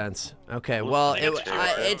makes sense. Okay, Who's well,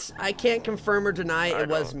 the I can't confirm or deny I it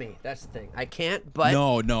was don't. me. That's the thing. I can't, but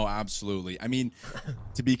No, absolutely. I mean,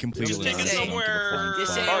 to be completely Just take honest, it I don't give a somewhere- flying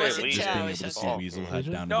Just fuck. say it wasn't Just Chow, being able it's to his see fault.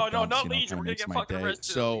 Weaselhead down No, in the no, dumps, not you know, Legion. kind We're of gonna makes get my fucking day.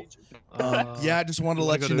 arrested. So, Uh, yeah, I just wanted to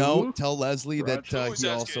let you Legato. know, tell Leslie that Ooh, he sounds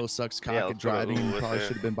also good. sucks cock Yeah, at let's go to driving and Ooh, probably listen.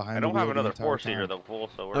 should have been behind I the don't wheel have the another entire 4-seater time. though, fool.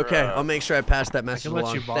 So we're okay, I'll make sure I pass that I message can let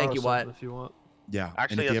along. you borrow Thank you, something Wyatt. if you want. Yeah, Actually,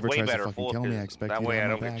 and if he that's ever way tries to better, fucking fool. kill me, I 'cause expect that you way to I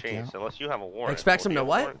have don't my get back, chased yeah? unless you have a warrant. Expects fool. him Do to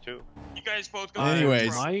you have a what? warrant, too? You guys both go.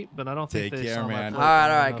 Anyways. Might, but I don't think Take they care, saw my man. plate All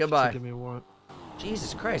right, enough goodbye. to give me a warrant.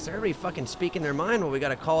 Jesus Christ, everybody fucking speaking their mind when we got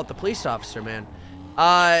to call out the police officer, man.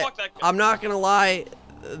 Fuck that guy. I'm not gonna lie.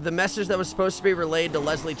 The message that was supposed to be relayed to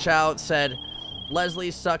Leslie Chow said,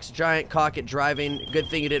 "Leslie sucks giant cock at driving. Good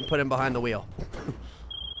thing you didn't put him behind the wheel."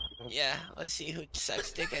 Yeah, let's see who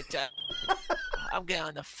sucks dick at that. I'm getting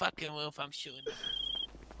on the fucking roof. I'm shooting.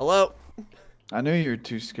 Hello? I knew you were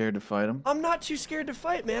too scared to fight him. I'm not too scared to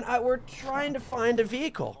fight, man. We're trying to find a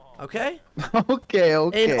vehicle, okay? Okay.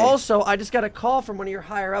 And also, I just got a call from one of your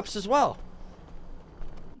higher ups as well.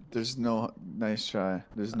 There's no nice try.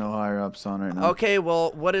 There's no higher ups on right now. Okay,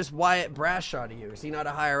 well, what is Wyatt Brashaw to you? Is he not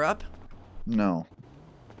a higher up? No.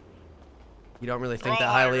 You don't really They're think all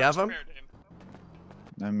that highly higher of ups him? compared to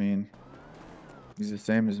him. I mean, he's the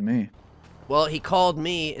same as me. Well, he called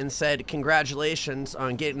me and said, congratulations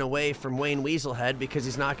on getting away from Wayne Weaselhead because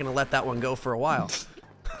he's not going to let that one go for a while.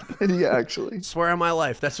 Did he actually? Swear on my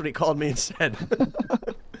life. That's what he called me and said.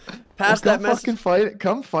 Pass that message. Fucking fight it.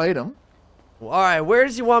 Come fight him. Well, all right, where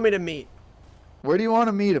does he want me to meet? Where do you want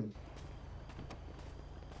to meet him?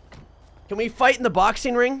 Can we fight in the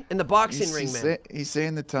boxing ring? In the boxing ring, man. He's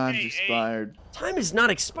saying the time's expired. Time is not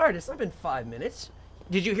expired. It's not been 5 minutes.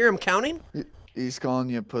 Did you hear him counting? He's calling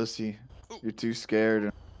you a pussy. You're too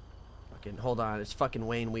scared. Fucking, hold on. It's fucking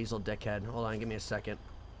Wayne Weasel, dickhead. Hold on, give me a second.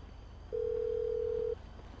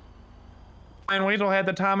 And Weaselhead,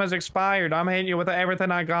 the time has expired. I'm hitting you with everything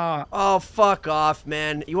I got. Oh, fuck off,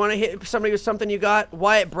 man. You want to hit somebody with something you got?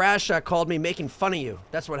 Wyatt Brashaw called me making fun of you.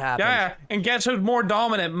 That's what happened. Yeah, and guess who's more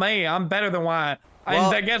dominant? Me. I'm better than Wyatt.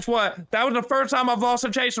 Well- And guess what? That was the first time I've lost a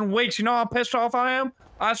chase in weeks. You know how pissed off I am?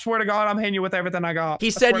 I swear to God, I'm hitting you with everything I got. He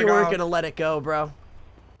I said swear you to weren't God. going to let it go, bro.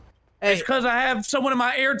 It's because I have someone in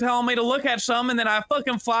my ear telling me to look at some, and then I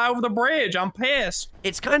fucking fly over the bridge. I'm pissed.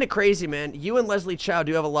 It's kind of crazy, man. You and Leslie Chow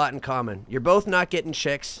do have a lot in common. You're both not getting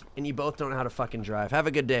chicks, and you both don't know how to fucking drive. Have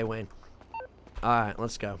a good day, Wayne. All right,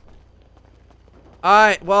 let's go. All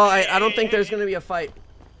right, well, I don't think there's going to be a fight.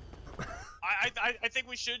 I think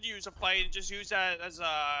we should use a fight and just use that as a.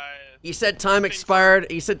 He said time expired.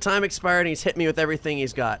 He said time expired, and he's hit me with everything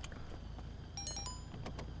he's got.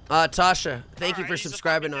 Tasha, thank you for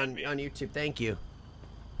subscribing on YouTube. Thank you.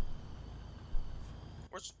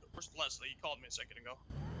 Where's Leslie? He called me a second ago.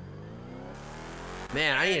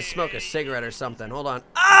 Man, I need to smoke a cigarette or something. Hold on.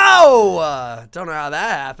 Oh! Don't know how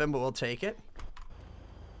that happened, but we'll take it.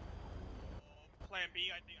 Plan B,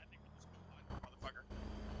 I think we'll just go find the motherfucker.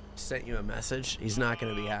 Sent you a message. He's not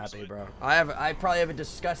gonna be happy, bro. I probably have a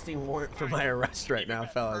disgusting warrant for my arrest right now,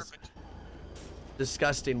 fellas. Perfect.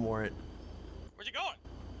 Disgusting warrant. Where'd you going?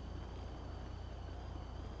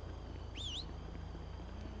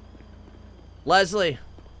 Leslie.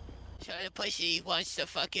 So the pussy wants to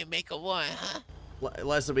fucking make a warrant, huh?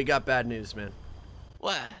 Leslie, we got bad news, man.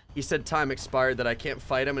 What? He said time expired, that I can't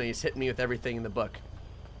fight him, and he's hitting me with everything in the book.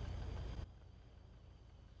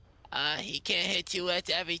 He can't hit you with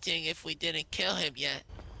everything if we didn't kill him yet.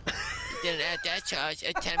 He didn't add that charge,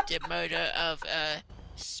 attempted murder of a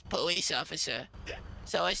police officer.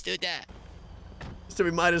 So let's do that. So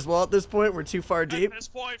we might as well at this point. We're too far deep. At this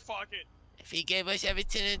point, fuck it. If he gave us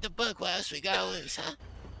everything in the book, what else we gotta lose, huh?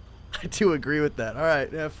 I do agree with that. All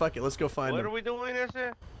right, yeah, fuck it. Let's go find What him. are we doing this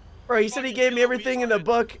here? Bro, he said he gave me everything in the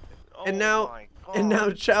book, and now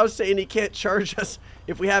Chow's saying he can't charge us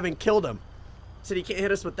if we haven't killed him. He said he can't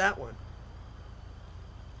hit us with that one.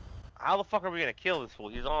 How the fuck are we gonna kill this fool?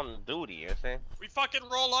 He's on duty, you know what I'm saying? We fucking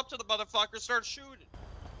roll up to the motherfucker, start shooting.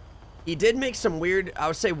 He did make some weird, I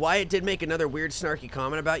would say Wyatt did make another weird snarky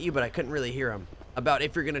comment about you, but I couldn't really hear him. About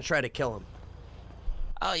if you're gonna try to kill him.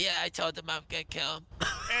 Oh yeah, I told him I'm gonna kill him.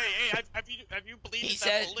 Hey, have you bleeded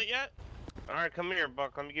that bullet yet? All right, come here,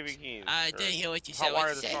 Buck. Let me give you keys. I didn't hear what you said. Hot What wire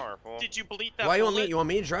you the said? car, fool. Did you bleed that Why you bullet? want me? You want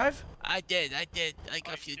me to drive? I did, like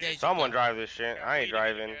a few days Someone ago. drive this shit. I ain't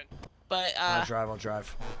driving. But I'll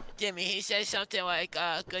drive. Jimmy, he said something like,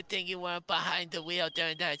 good thing you weren't behind the wheel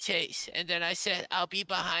during that chase. And then I said, I'll be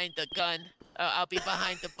behind the gun. I'll be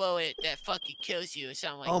behind the bullet that fucking kills you or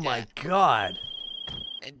something like that. Oh my god.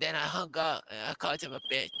 And then I hung up and I called him a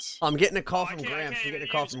bitch. I'm getting a call from Gramps. I'm getting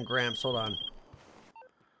a call from Gramps. Hold on.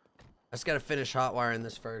 I just gotta finish hot wiring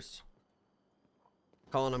this first.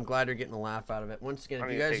 Colin, I'm glad you're getting a laugh out of it. Once again,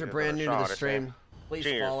 if you guys are brand new to the stream, please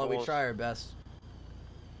follow. We try our best.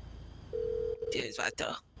 Cheers,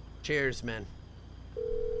 Vato. Cheers, man.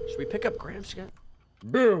 Should we pick up Gramps again?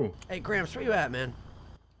 Boo! Hey, Gramps, where you at, man?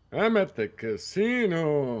 I'm at the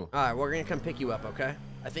casino. Alright, we're gonna come pick you up, okay?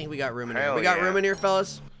 I think we got room in here. Hell We got yeah. room in here,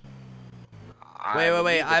 fellas? Wait.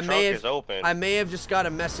 The I may have just got a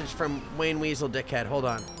message from Wayne Weasel, dickhead. Hold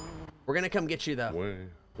on. We're gonna come get you, though.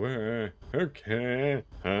 Where? Okay.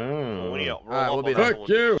 Oh. Alright, we'll be there. Fuck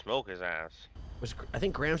you! Smoke his ass. I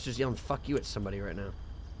think Gramps just yelling "fuck you" at somebody right now.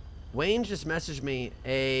 Wayne just messaged me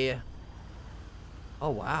a... Oh,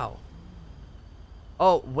 wow.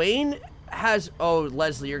 Oh, Wayne has... Oh,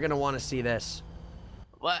 Leslie, you're going to want to see this.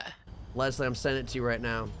 What? Leslie, I'm sending it to you right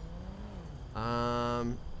now. I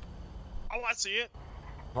want to see it.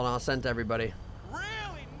 Hold on, I'll send it to everybody. Really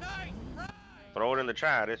nice, right? Throw it in the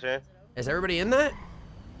chat, is it? Is everybody in that?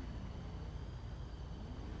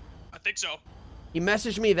 I think so. He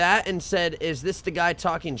messaged me that and said, is this the guy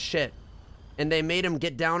talking shit? And they made him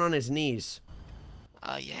get down on his knees.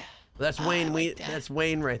 Oh, yeah. That's Wayne. That's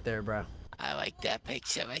Wayne right there, bro. I like that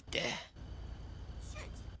picture right there.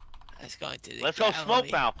 Let's go into the Let's go gallery. smoke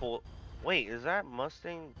that fool. Wait, is that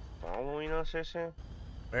Mustang following us, is it?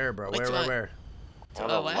 Where, bro? Which one? Where? On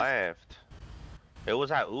the left. It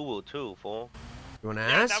was at Uwu too, fool. You wanna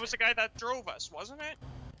Yeah, ask? that was the guy that drove us, wasn't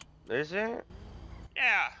it? Is it?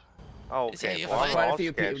 Yeah. Oh, okay. Well, Quite I'm a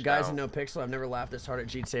few sketched guys out. in No Pixel. I've never laughed this hard at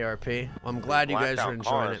GTA RP. Well, I'm glad you guys are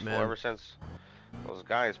enjoying it, man. Ever since those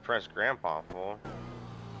guys pressed Grandpa, fool.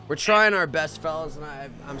 We're trying our best, fellas, and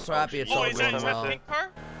I'm so happy it's all going well.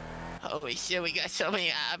 Holy shit, we got so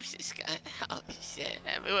many options, guys. Holy shit.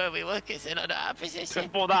 Everywhere we look is another opposition.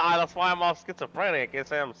 That's why I'm all schizophrenic.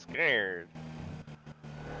 It's I'm scared.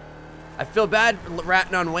 I feel bad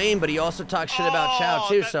ratting on Wayne, but he also talks shit about Chow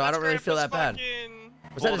too, so I don't really feel that bad.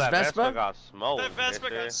 Was that his Vespa? Got smoked, that Vespa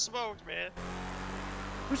got smoked, man.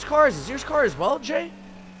 Whose car is this? Yours car as well, Jay?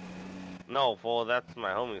 No, fool, that's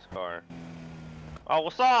my homie's car. Oh,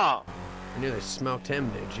 what's up? I knew they smoked him,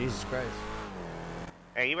 dude. Jesus Christ.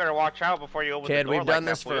 Hey, you better watch out before you open Kid, the door. we've done like that,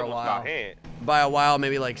 this fool, for you a almost while. got hit. By a while,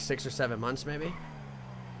 maybe like 6 or 7 months, maybe.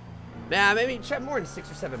 Nah, maybe more than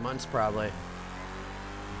 6 or 7 months, probably.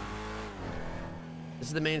 This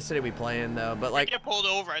is the main city we play in, though. But like, If we get pulled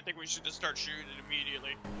over, I think we should just start shooting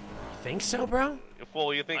immediately. you think so, bro?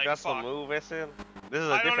 Fool, you think Like, that's fuck. the move, Ison? This is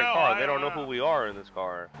a I don't different know, car. I They don't don't know know. who we are in this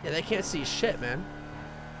car. Yeah, they can't see shit, man.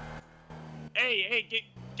 Hey,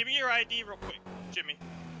 give me your ID real quick, Jimmy.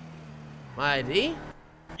 My ID?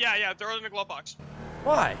 Yeah, throw it in the glove box.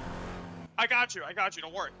 Why? I got you,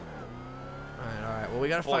 don't worry. Alright. Well, we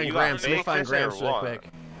gotta Well, find you got Gramps. Let me fake find this or Gramps really what? quick.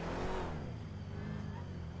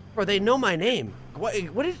 Bro, they know my name. What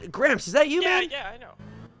is Gramps? Is that you, man? Yeah, I know.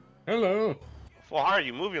 Hello. Well, how are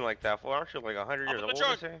you moving like that? Fool, aren't you like 100 years in the old?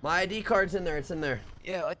 truck. Ison? My ID card's in there. It's in there.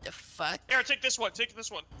 Yeah, what the fuck? Here, take this one,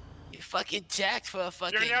 You fucking jacked for a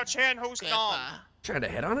fucking... You're now Chan host Nom. Trying to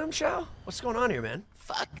hit on him, Chow? What's going on here, man?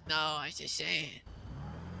 Fuck no, I was just saying.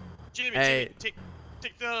 Jimmy, Hey. take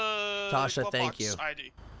the Tasha, glove thank box you.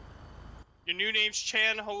 ID. Your new name's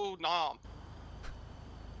Chan Ho Nam.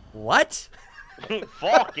 What?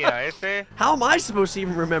 Fuck yeah, Ison. How am I supposed to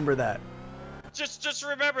even remember that? Just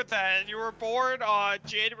remember that you were born on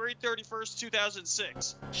January 31st,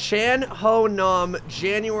 2006. Chan Ho Nam,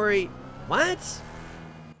 January... What?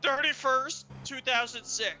 31st,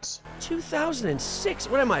 2006. 2006?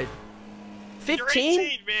 What am I? You're 15?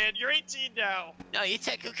 18, man. You're 18 now. No, you're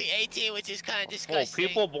technically 18, which is kind of Fool, disgusting.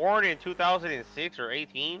 people born in 2006 or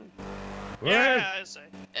 18? Yeah, I say.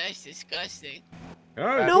 That's disgusting.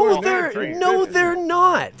 No, they're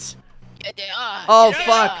not. Yeah, they are. Oh, Yeah.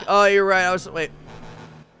 fuck. Oh, you're right. Wait.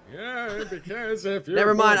 Yeah, because if you're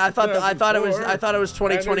Never mind. born I thought it was 2004,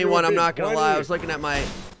 2021. I'm not gonna lie. I 20. was looking at my.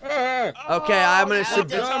 Ah, Okay, I'm gonna.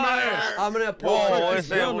 dumbass. I'm gonna pull. Whoa, this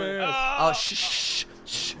Ison. man. Oh, shh.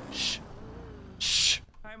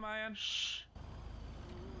 Hi, man.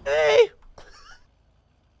 Hey.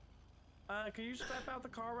 Can you step out the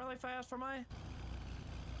car really fast for me?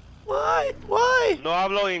 Why? boy? No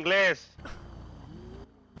hablo inglés.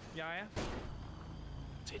 Yeah.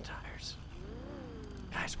 Missing tires.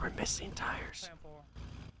 Guys, we're missing tires.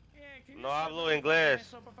 No hablo inglés.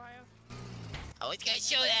 I was gonna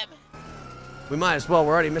show them. We might as well.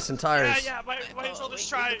 We're already missing tires. Yeah, might as well just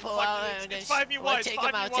try it. Pull Fuck out it. and It's then 5v1. take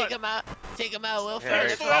him out. Take him out. Take him out. We'll Here,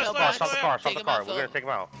 finish. stop the car, stop the car, stop Take the him car. out, We're gonna take him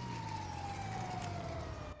out.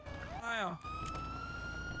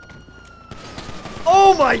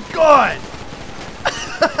 Oh my god!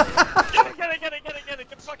 Get it. Get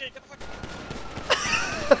the fuck in.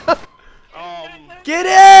 Get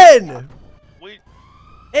in! We.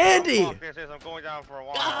 Andy! Fuck this is, I'm going down for a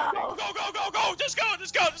while. Go. Just go.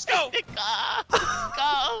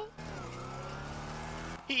 Go.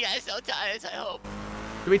 He has no tires, I hope.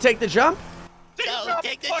 Do we take the jump? Go,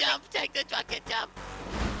 take the jump. Take the fucking jump.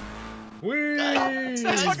 Go.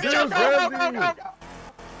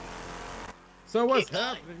 So what's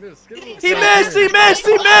happening? He missed!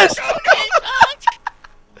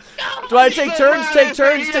 Do I take turns? Take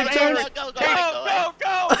turns? Go.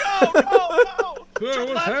 So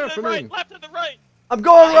what's happening? Left and the right. I'm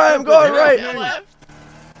going right.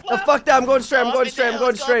 Oh, fuck that. I'm going straight.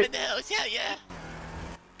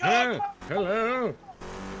 Hello.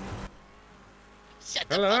 Shut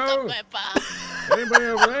the Hello? fuck up, Grandpa. Anybody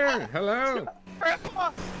over there? Hello.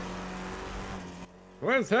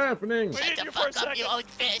 What's happening? Shut the fuck up, you old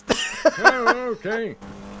fish. Oh, okay.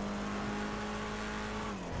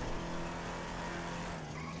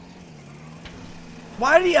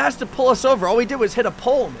 Why did he ask to pull us over? All we did was hit a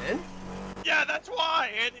pole, man. Yeah, that's why.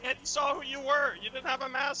 And he saw who you were. You didn't have a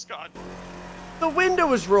mask on. The window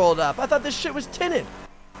was rolled up. I thought this shit was tinted.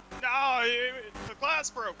 No, the glass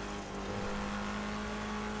broke.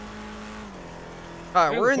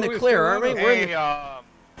 Alright, we're in the clear, aren't we? We're in the...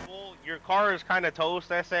 Fool, your car is kind of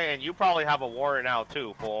toast, I say, and you probably have a warrant out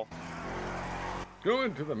too, fool. Go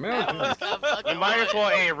into the mountains. You might as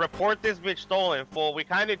well, report this bitch stolen, fool. We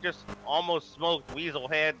kind of just almost smoked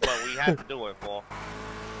Weaselhead, but we had to do it, fool.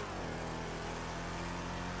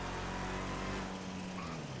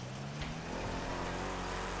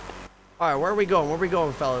 Alright, where are we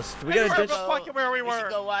going, fellas? Do we gotta ditch? Where we We were.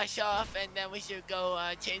 should go wash off, and then we should go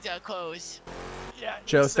change our clothes. Yeah.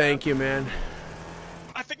 Joe, thank you, man.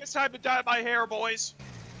 I think it's time to dye my hair, boys.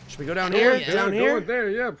 Should we go down here? yeah. Down Go here? there,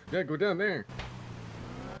 yep. Yeah, go down there.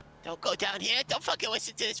 Don't go down here. Don't fucking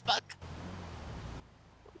listen to this fuck.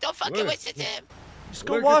 Don't fucking Look. listen to him. Just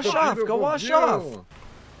go Look at wash the off. Go beautiful wash view. off.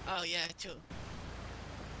 Oh yeah, too.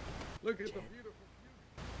 Look at the beautiful.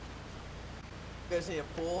 You guys need a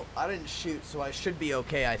pool? I didn't shoot, so I should be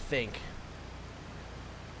okay, I think.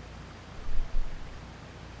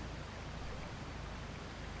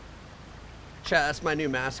 Chat, that's my new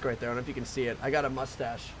mask right there. I don't know if you can see it. I got a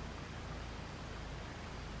mustache.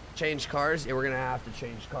 Change cars? Yeah, we're gonna have to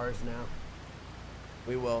change cars now.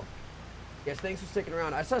 We will. Yes, thanks for sticking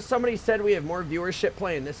around. I saw somebody said we have more viewership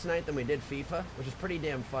playing this night than we did FIFA, which is pretty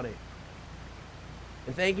damn funny.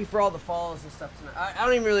 And thank you for all the follows and stuff tonight. I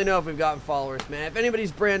don't even really know if we've gotten followers, man. If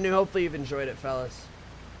anybody's brand new, hopefully you've enjoyed it, fellas.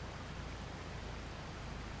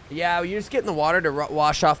 Yeah, you just get in the water to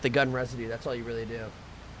wash off the gun residue. That's all you really do.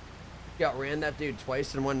 You outran that dude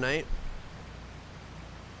twice in one night.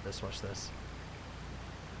 Let's watch this.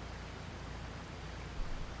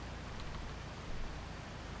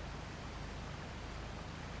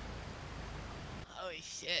 Holy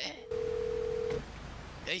shit.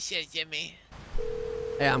 Good shit, Jimmy.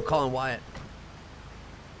 Hey, I'm calling Wyatt.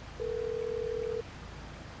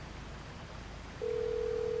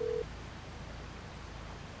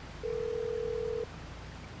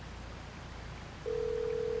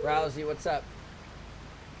 Rousey, what's up?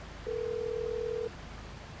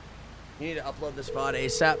 You need to upload this VOD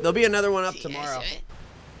ASAP. There'll be another one up tomorrow. Yes,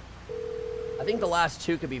 I think the last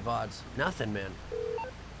two could be VODs. Nothing, man.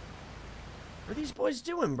 What are these boys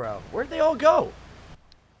doing, bro? Where'd they all go?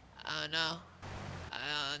 I don't know.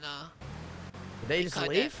 I don't know. Did they just caught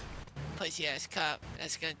leave? that pussy ass cop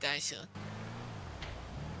that's gonna die soon.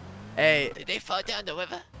 Hey, Did they fall down the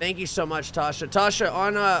river? thank you so much, Tasha. Tasha,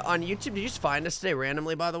 on YouTube, did you just find us today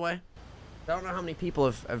randomly, by the way? I don't know how many people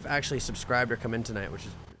have actually subscribed or come in tonight, which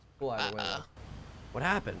is cool either way. Uh-oh. What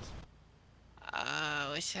happened?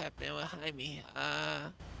 What's happening with Jaime?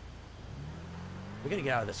 We gotta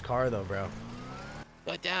get out of this car, though, bro.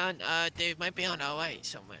 Go down, they might be on our right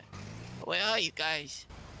somewhere. Where are you guys?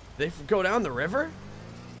 They go down the river?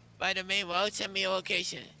 By the main road, send me a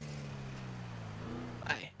location.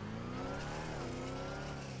 Bye.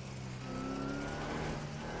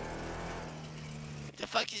 What the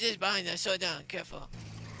fuck is this behind us? Slow down, careful.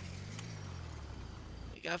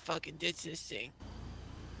 We gotta fucking ditch this thing.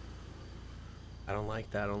 I don't like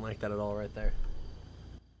that. I don't like that at all right there.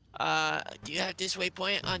 Do you have this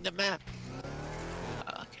waypoint on the map?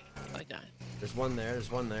 Oh, okay. Hold on. There's one there.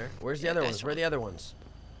 There's one there. Where's the Yeah, other that's ones? Where are the other ones?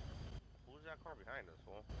 Who's that car behind us,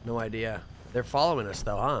 fool? No idea. They're following us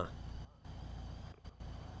though, huh?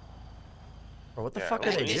 Bro, what the fuck are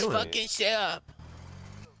Back they this doing? fucking shit up.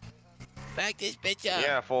 Back this bitch up.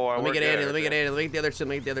 Yeah, fool. Let me get Andy. Let me get Andy. Let me get the other two. Let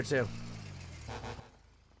me get the other two.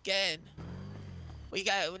 Again. We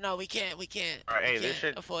got no. We can't. We can't. All right, hey, we this can't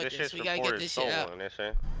shit. afford This this. shit's We gotta get reported this shit out. stolen. They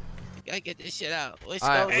say. We gotta get this shit out. Let's All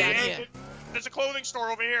go right, down Hey, here. there's a clothing store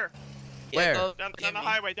over here. Where? Go Down get the me.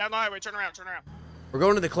 highway. Down the highway. Turn around. Turn around. We're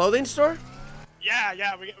going to the clothing store? Yeah,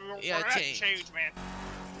 yeah. We're Yeah, gonna have to change. change, man.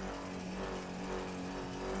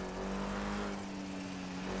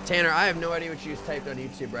 Tanner, I have no idea what you just typed on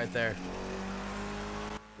YouTube right there.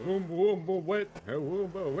 But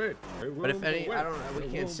if any, I don't know. We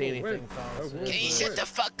can't see anything, fellas. Can you shut the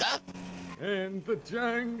fuck up? And the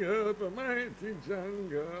jungle, the mighty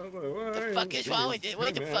jungle. What the fuck is wrong with it?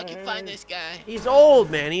 Where the fuck you find this guy? He's old,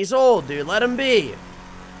 man. He's old, dude. Let him be.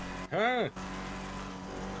 Huh?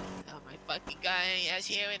 Oh, my fucking guy has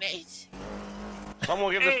hearing aids.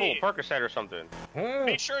 Someone give this fool Hey. a Percocet or something. Huh?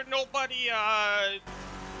 Make sure nobody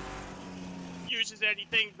uses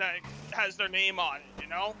anything that has their name on it. You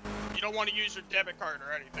know, you don't want to use your debit card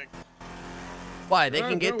or anything. Why? They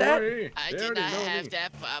can get Don't that? worry. I They do already not know have me.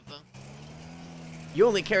 that problem. You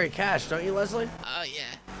only carry cash, don't you, Leslie? Oh, yeah.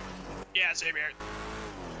 Yeah, same here.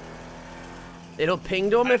 It'll ping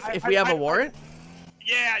to him if we have a warrant?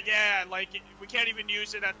 Yeah, yeah. Like we can't even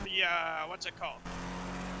use it at the what's it called?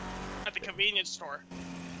 At the convenience store.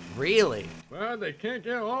 Really? Well, they can't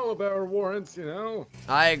get all of our warrants, you know.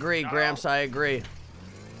 I agree, Gramps. I agree.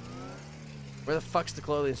 Where the fuck's the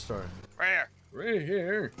clothing store? Right here. Right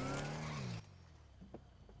here.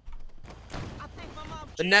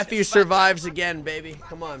 The nephew survives again, baby.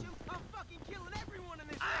 Come on.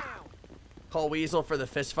 Call Weasel for the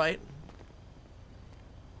fist fight.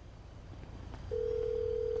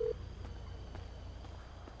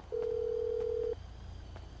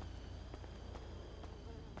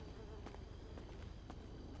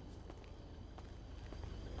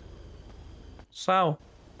 So,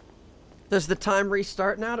 Does the time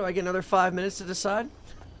restart now? Do I get another 5 minutes to decide?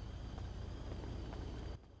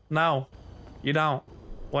 no, you don't.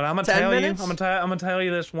 What I'm gonna 10 tell minutes? you, I'm gonna tell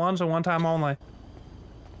you this once and one time only.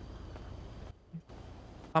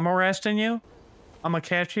 I'm arresting you. I'm gonna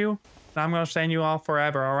catch you. And I'm gonna send you off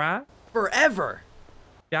forever. All right? Forever?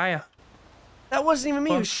 Yeah, yeah. That wasn't even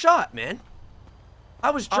me who Well- shot, man. I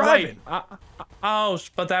was Oh, driving. wait. Oh,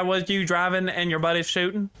 but that was you driving and your buddy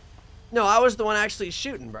shooting? No, I was the one actually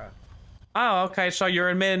shooting, bro. Oh, okay. So you're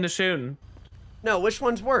admitting to shooting. No, which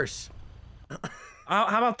one's worse? How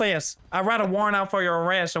about this? I write a warrant out for your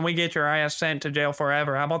arrest and we get your ass sent to jail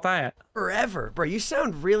forever. How about that? Forever? Bro, you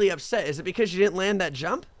sound really upset. Is it because you didn't land that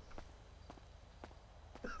jump?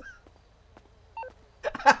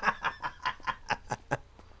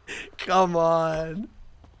 Come on.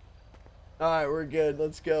 All right, we're good.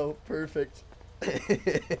 Let's go. Perfect.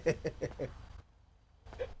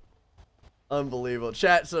 Unbelievable.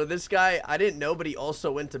 Chat, so this guy, I didn't know, but he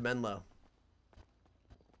also went to Menlo.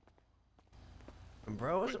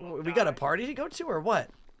 Bro, we got a party to go to or what?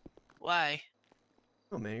 Why?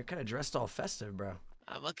 Oh, man, you're kind of dressed all festive, bro.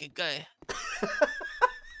 I'm looking good.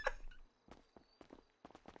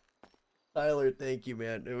 Tyler, thank you,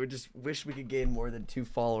 man. We just wish we could gain more than 2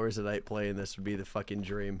 followers a night playing this would be the fucking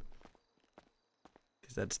dream.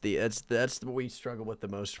 Cause that's what we struggle with the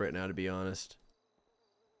most right now, to be honest.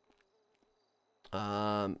 Dude,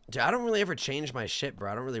 I don't really ever change my shit,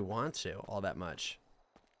 bro. I don't really want to all that much.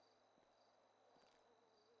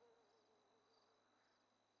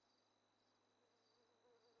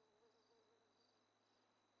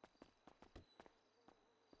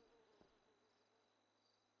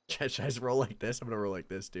 Should I just roll like this? I'm gonna roll like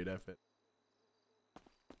this, dude. F it.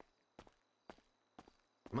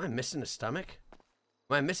 Am I missing a stomach?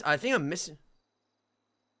 I think I'm missing.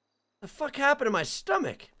 The fuck happened to my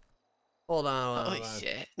stomach? Hold on. Holy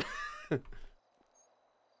shit.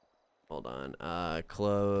 Hold on.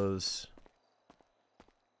 Close.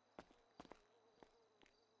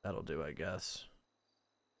 That'll do, I guess.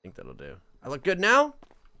 I think that'll do. I look good now?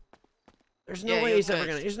 There's no Yeah, way you're he's ever good.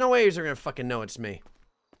 gonna. There's no way he's ever gonna fucking know it's me.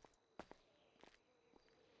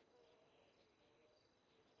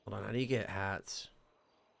 Hold on. How do you get hats?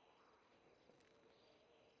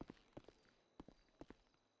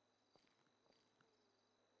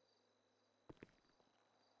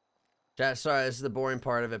 Chat, sorry, this is the boring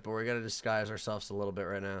part of it, but we're gonna disguise ourselves a little bit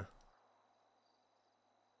right now.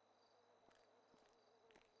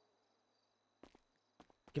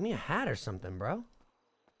 Give me a hat or something, bro.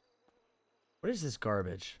 What is this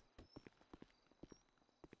garbage?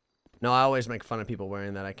 No, I always make fun of people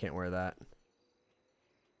wearing that. I can't wear that.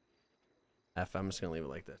 I'm just gonna leave it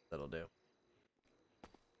like this. That'll do.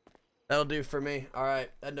 That'll do for me. All right,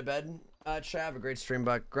 heading to bed. Chav, have a great stream,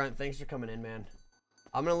 Buck. Grunt, thanks for coming in, man.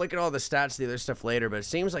 I'm gonna look at all the stats, the other stuff later, but it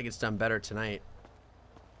seems like it's done better tonight.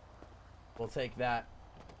 We'll take that.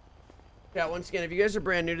 Yeah, once again, if you guys are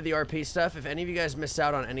brand new to the RP stuff, if any of you guys missed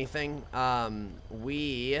out on anything,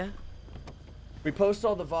 we post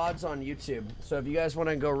all the VODs on YouTube. So if you guys want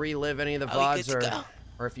to go relive any of the VODs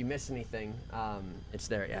or if you miss anything, it's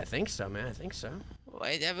there. Yeah, I think so, man. I think so.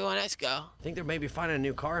 Where'd everyone else go? I think they're maybe finding a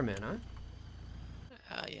new car, man, huh?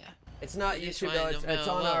 Oh, yeah. It's not YouTube, though. It's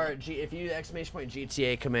on our, if you exclamation point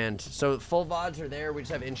GTA command. So full VODs are there. We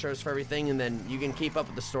just have intros for everything, and then you can keep up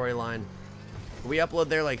with the storyline. We upload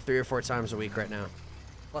there like 3 or 4 times a week right now.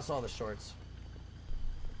 Plus all the shorts.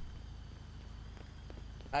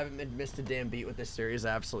 I haven't missed a damn beat with this series.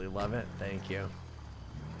 I absolutely love it. Thank you.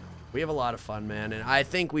 We have a lot of fun, man. And I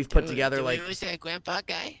think we've put together like... Who's that grandpa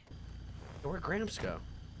guy? Where'd Gramps go?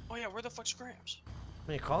 Oh, yeah. Where the fuck's Gramps?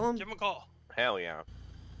 Can you call him? Give him a call. Hell yeah.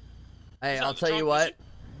 Hey, I'll tell you what.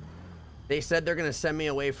 They said they're going to send me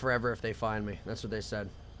away forever if they find me. That's what they said.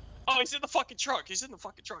 Oh, he's in the fucking truck. He's in the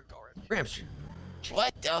fucking truck already. Gramps.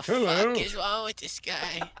 What the fuck is wrong with this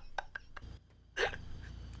guy?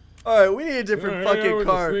 Alright, we need a different fucking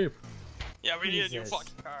car. Yeah, we need a new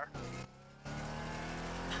fucking car.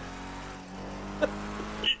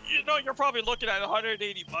 you know, you're probably looking at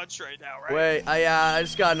 180 months right now, right? Wait, I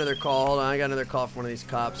just got another call. Hold on, I got another call from one of these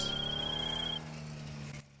cops.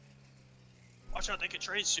 Watch out, they could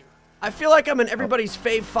trace you. I feel like I'm in everybody's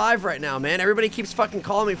fave 5 right now, man. Everybody keeps fucking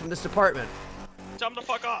calling me from this department. Tell him to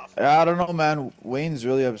fuck off. I don't know, man. Wayne's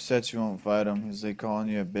really upset you won't fight him. He's like calling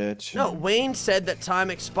you a bitch. No, Wayne said that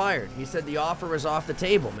time expired. He said the offer was off the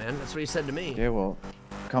table, man. That's what he said to me. Okay, well,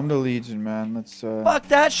 come to Legion, man. Let's fuck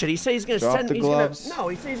that shit. He said he's gonna drop send the me. gloves. No,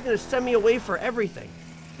 he said he's gonna send me away for everything.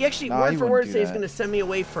 He actually word for word said he's gonna send me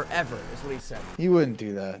away forever. Is what he said. He wouldn't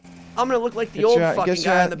do that. I'm gonna look like the old fucking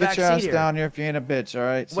guy in the back seat here. Get your ass down here if you ain't a bitch, all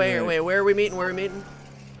right? Wait, where are we meeting? Where are we meeting?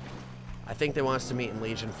 I think they want us to meet in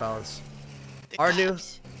Legion, fellas. Our new.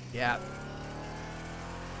 Yeah.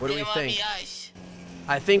 What do we think?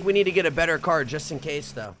 I think we need to get a better car just in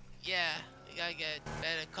case, though. Yeah, we gotta get a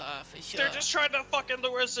better car for sure. They're just trying to fucking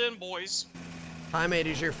lure us in, boys. Hi, mate.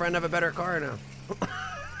 Does your friend have a better car or no?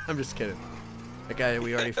 I'm just kidding. That guy,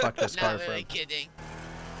 we already fucked this car Not really from. kidding.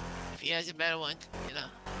 If he has a better one, you know.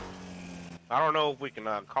 I don't know if we can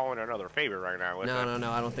call in another favor right now.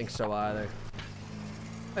 No, I don't think so either.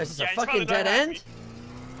 Is this Yeah, a fucking dead end?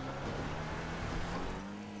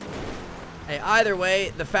 Hey, either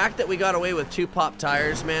way, the fact that we got away with 2 pop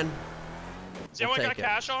tires, man. Does anyone got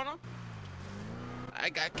cash on him? I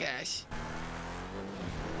got cash.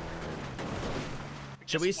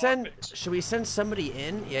 Should we send somebody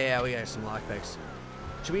in? Yeah, we got some lockpicks.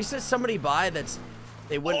 Should we send somebody by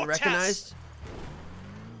they wouldn't recognize?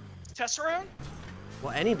 Test around?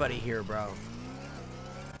 Well, anybody here, bro.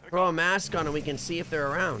 Throw a mask on and we can see if they're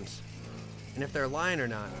around. And if they're lying or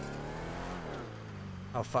not.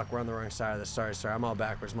 Oh, fuck, we're on the wrong side of this. Sorry. I'm all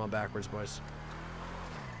backwards, boys.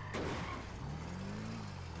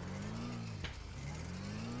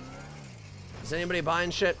 Is anybody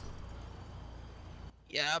buying shit?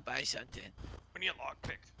 Yeah, I'll buy something. We need a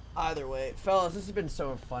lockpick. Either way, fellas, this has been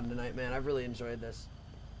so fun tonight, man. I've really enjoyed this.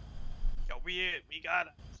 Yo, we got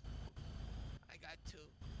it. I got 2.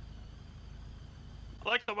 I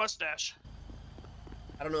like the mustache.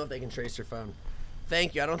 I don't know if they can trace your phone.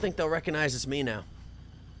 Thank you. I don't think they'll recognize it's me now.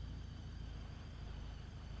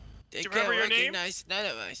 They Do you can't remember your recognize none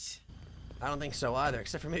of us. I don't think so either,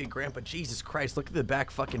 except for maybe Grandpa. Jesus Christ, look at the back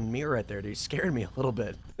fucking mirror right there, dude. He's scaring me a little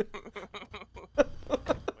bit. Wait,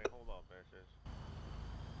 hold up, bitches.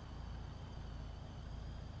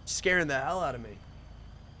 Scaring the hell out of me.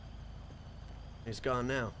 He's gone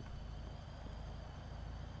now.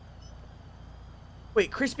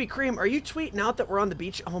 Wait, Krispy Kreme, are you tweeting out that we're on the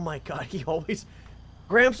beach? Oh my god,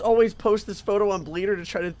 Gramps always posts this photo on Bleeder to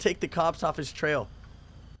try to take the cops off his trail.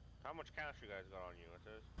 How much cash you guys got on you? What's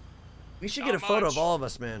this? We should get a photo of all of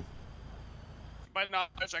us, man. But not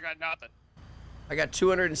much, I got nothing. I got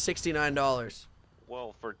 $269.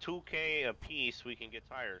 Well, for 2K a piece, we can get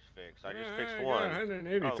tires fixed. I just fixed one.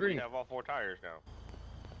 183. Oh, we have all 4 tires now.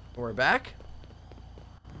 We're back?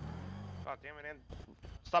 God damn it, and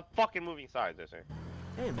stop fucking moving sides, I say.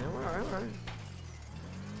 Hey, man, we're alright.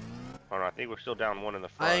 Oh, no, I think we're still down 1 in the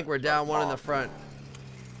front. I think we're down 1 in the front.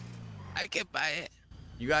 I can buy it.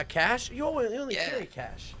 You got cash? You only carry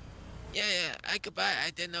cash. Yeah, I could buy it. I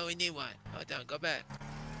didn't know we need one. Hold on, go back.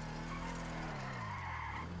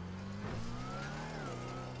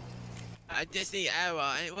 I just need arrow.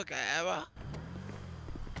 I ain't looking at arrow.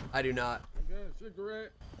 I do not. I got a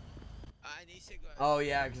cigarette. I need cigarette. Oh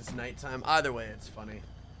yeah, 'cause it's nighttime. Either way, it's funny.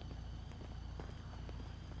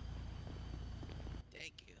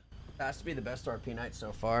 Thank you. It has to be the best RP night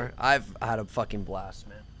so far. I've had a fucking blast,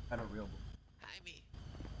 man. Had a real.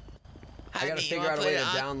 I gotta figure out a way to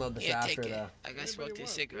download this after though. I gotta smoke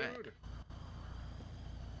this cigarette. Food?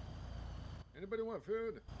 Anybody want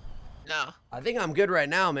food? No. I think I'm good right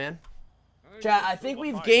now, man. Chat, I think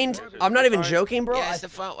we've gained. I'm not even joking, bro. Yeah, it's the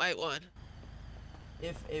front white one.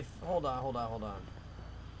 If hold on.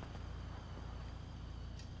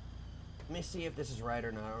 Let me see if this is right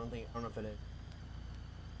or not. I don't know if it is.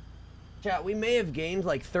 Chat, we may have gained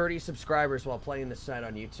like 30 subscribers while playing this night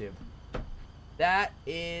on YouTube. That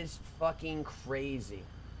is fucking crazy.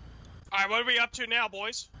 Alright, what are we up to now,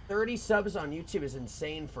 boys? 30 subs on YouTube is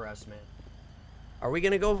insane for us, man. Are we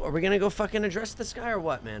gonna go fucking address this guy or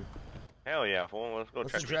what, man? Hell yeah, fool. Let's go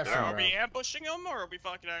check address this him, out. Are we ambushing him or are we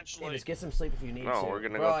fucking actually? Hey, just get some sleep if you need to. No, we're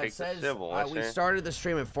gonna Bro, go take it says, the civil. we started the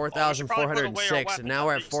stream at 4,406, and now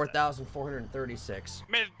we're at 4,436.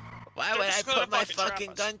 Man, why would I put my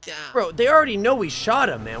fucking gun down? Bro, they already know we shot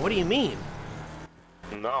him, man. What do you mean?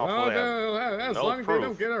 No, Well, as no long as they proof.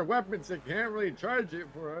 don't get our weapons, they can't really charge it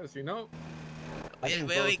for us, you know? I think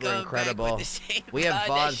really both were incredible. Back with the same We have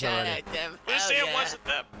gun that VODs shot already. at them. We'll Hell say it yeah. wasn't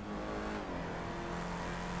them.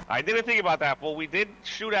 I didn't think about that, fool. We did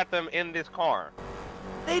shoot at them in this car.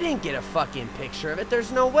 They didn't get a fucking picture of it.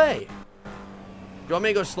 There's no way. Do you want me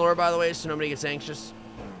to go slower, by the way, so nobody gets anxious?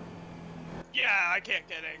 Yeah, I can't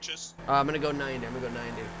get anxious. I'm gonna go 90. I'm gonna go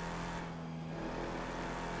 90.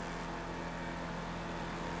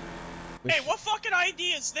 Hey, what fucking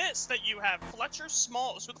idea is this that you have? Fletcher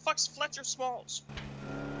Smalls. Who the fuck's Fletcher Smalls?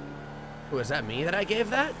 Who, is that me that I gave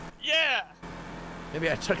that? Yeah.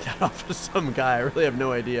 Maybe I took that off of some guy. I really have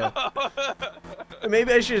no idea.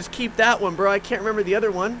 Maybe I should just keep that one, bro. I can't remember the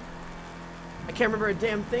other one. I can't remember a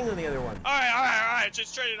damn thing on the other one. Alright.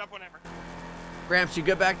 Just trade it up whenever. Gramps, you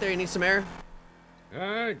good back there? You need some air?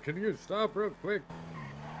 Alright, can you stop real quick?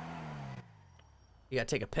 You gotta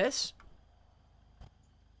take a piss?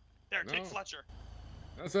 There, take No. Fletcher.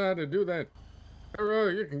 That's how to do that. Hero,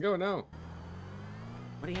 you can go now.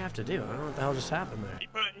 What do you have to do? I don't know what the hell just happened there.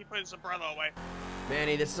 He put his umbrella away.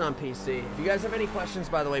 Manny, this is on PC. If you guys have any questions,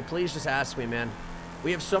 by the way, please just ask me, man.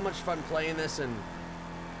 We have so much fun playing this, and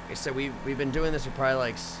like I said, we've been doing this for probably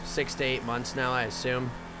like 6 to 8 months now, I assume.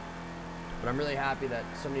 But I'm really happy that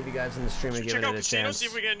so many of you guys in the stream are Should we giving check it out a casino, chance. see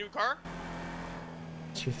if we get a new car?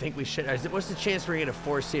 Do you think we should? What's the chance we're gonna get a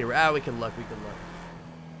 4-seater? Ah, we can look. We can look.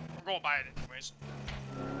 We're going by it anyways.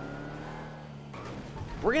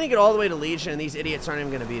 We're gonna get all the way to Legion, and these idiots aren't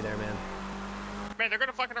even gonna be there, man. Man, they're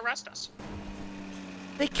gonna fucking arrest us.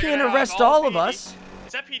 They They're can't gonna arrest have all of PD. us.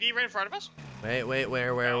 Is that PD right in front of us? Wait, where?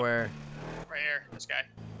 Right here, this guy.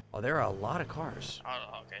 Oh, there are a lot of cars.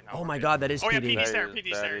 Oh, okay. No, Oh we're my good. God, that is Oh yeah, PD. PD's there. That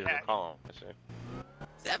PD's is there. a Yeah. column, I see. Is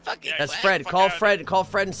that fucking That's Yeah, Fred. fuck Call out. Fred. Call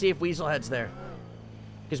Fred and see if Weaselhead's there.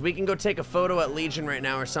 Because we can go take a photo at Legion right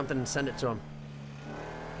now or something and send it to him.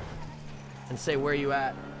 And say, where you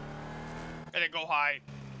at? And then go hide.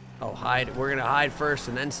 Oh, hide. We're gonna hide first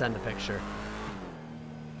and then send a picture.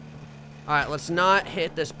 All right, let's not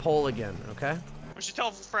hit this pole again, okay? We should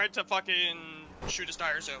tell Fred to fucking shoot his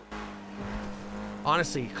tires out.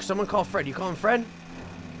 Honestly, someone call Fred. You call him Fred?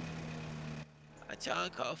 I tell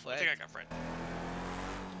him call I Fred. think I got Fred.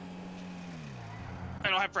 I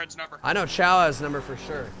don't have Fred's number. I know Chow has number for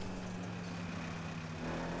sure.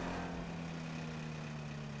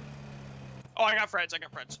 Oh, I got Fred's.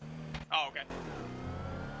 Oh, okay.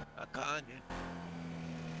 I'm calling you.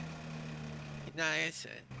 He's not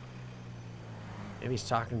answering. Maybe he's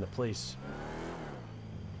talking to the police.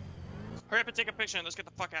 Hurry up and take a picture and let's get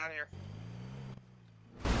the fuck out of here.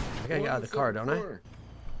 I gotta get out of the car, don't I?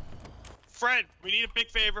 Fred, we need a big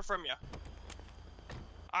favor from you.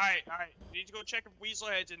 Alright. You need to go check if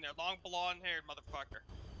Weaselhead's in there. Long blonde haired motherfucker.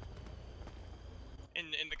 In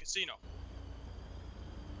the casino.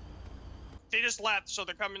 They just left, so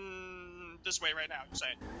they're coming this way right now, I'm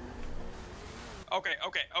saying. Okay,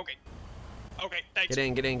 thanks. Get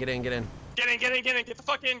in. Get in. Get the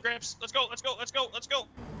fuck in, Gramps. Let's go.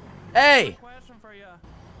 Hey! Question for you.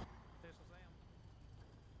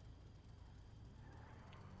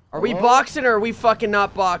 Are we boxing or are we fucking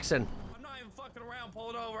not boxing? I'm not even fucking around. Pull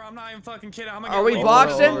it over. I'm not even fucking kidding. I'm gonna Are get we lethal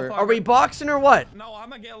boxing? on this Are we motherfucker. boxing or what? No, I'm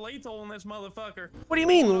gonna get lethal on this motherfucker. What do you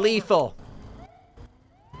mean lethal?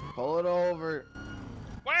 Pull it over.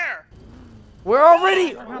 Where? We're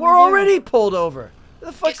already pulled over. Who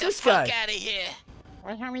the fuck's Get the this fuck guy? out of here.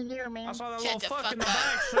 Well, how we do, man? I saw that Shut little the fuck in the fuck back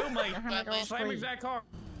up. shoot me. Bubba. Same exact car.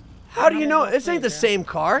 How do you know? This ain't the same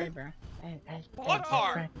car. What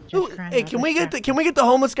car? Hey, can we get the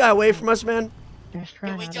homeless guy away from us, man?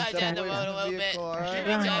 Can we drive down the road a little bit?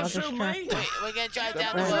 Shoot me. We're gonna drive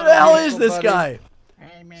down the Who road. the hell is this guy?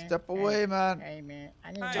 Hey, man. Step away, man. Hey, man.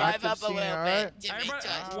 I need Hey. Drive up a Scene, little alright? bit. Jimmy, Everybody,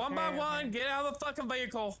 drive. one by one, get out of the fucking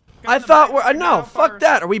vehicle. I thought we're no, fuck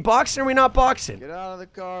that. Are we boxing or are we not boxing? Get out of the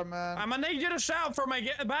car, man. I'm gonna need you to shout for me.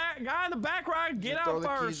 Get back, guy in the back right. Get Throw out the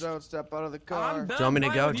first. keys out. Step out of the car. I'm done Do you want me to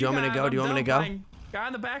playing go? with Do you want me to guys. go? Do you I'm want me to done go? playing. Guy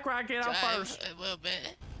in the back right, get out Drive first. a little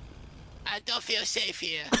bit. I don't feel safe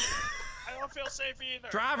here. I don't feel safe either.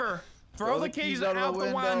 Driver, throw the keys out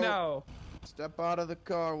the window. Step out of the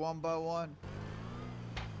car one by one.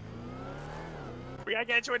 We gotta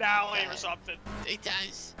get into an alley or something. 3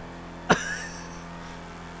 times.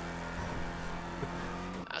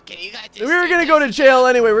 Okay, you got this. We were gonna go to jail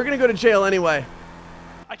anyway. We're gonna go to jail anyway.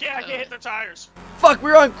 I can't hit their tires. Fuck,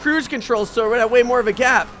 we were on cruise control, so we're at way more of a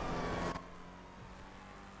gap.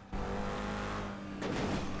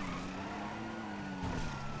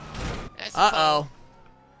 That's Uh-oh.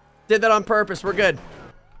 Did that on purpose. We're good.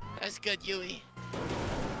 That's good, Yui.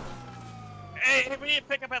 Hey, we need to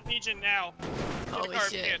pick up at Legion now. Get a Holy car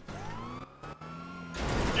if shit. you can.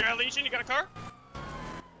 You're at Legion? You got a car?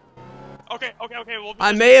 Okay. We'll be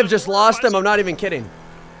I there. may have just lost him. I'm not even kidding.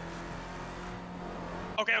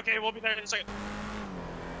 Okay, we'll be there in a second.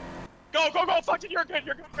 Go! Fuck it, you're good.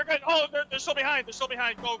 Oh, they're still behind. Go. You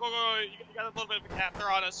got a little bit of a gap.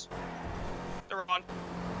 They're on us. They're on.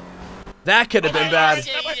 That could have been bad.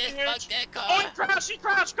 Shit, you just fucked that car. Oh, he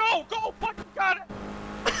crashed. Go! Fucking got it.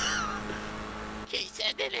 Keep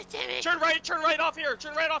sending it to me. Turn right off here.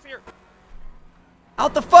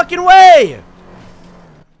 Out the fucking way!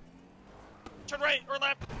 Turn right or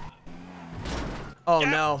left. Oh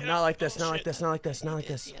Yeah, no, get not out. like this, Oh, not like shit. this, not like this, not like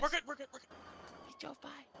this. Yes. We're good. He drove by.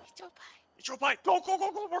 You drove by. Go.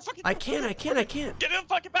 We're fucking. I can't. Get in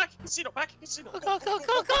fucking back in casino. Go,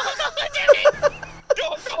 Jimmy.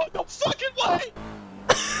 Go. No fucking way.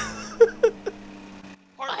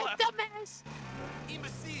 Hard My left. dumbass.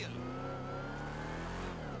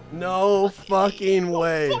 No fucking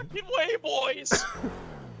way. Fucking way, boys.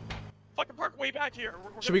 Fucking park way back here.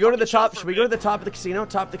 We're Should we gonna go to the fucking chill top? for a Should we go to bit. the top of the casino?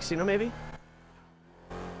 Top of the casino, maybe?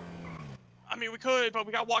 I mean, we could, but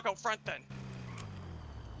we gotta walk out front then.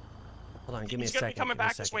 Hold on, give me a He's gonna second. be coming give me a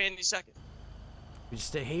back this second. way any second. You just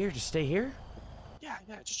stay here. Just stay here. Yeah,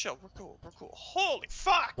 just chill. We're cool. Holy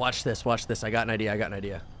fuck! Watch this. Watch this. I got an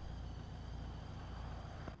idea.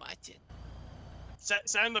 Watch it.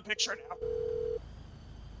 Send the picture now.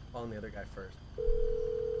 Calling the other guy first.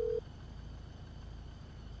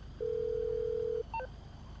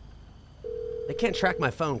 They can't track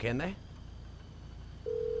my phone, can they?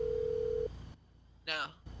 No.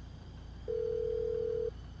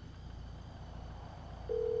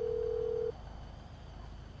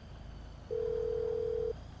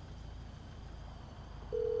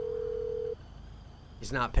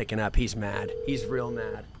 He's not picking up. He's mad. He's real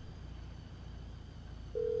mad.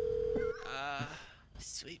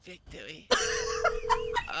 Sweet victory.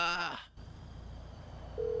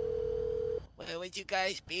 Where would you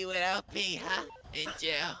guys be without me, huh? In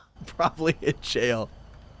jail. Probably in jail.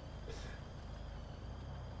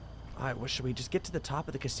 Alright, well, should we just get to the top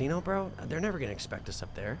of the casino, bro? They're never gonna expect us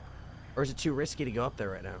up there. Or is it too risky to go up there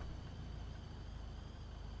right now?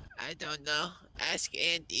 I don't know. Ask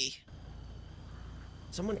Andy.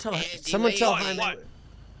 Someone tell Andy, Jaime. What?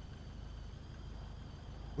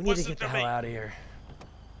 We need What's to the get the hell debate? out of here.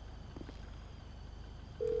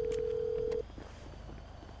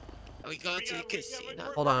 Are we going to the casino?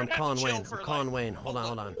 Hold on, I'm gonna have calling to chill Wayne. for, I'm calling like, Wayne. Hold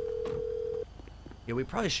on. Yeah, we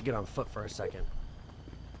probably should get on foot for a second.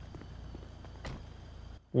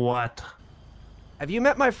 What? Have you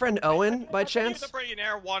met my friend Owen by I believe chance? the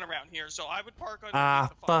Air one around here, so I would park on.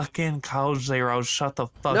 Fucking code zero. Shut the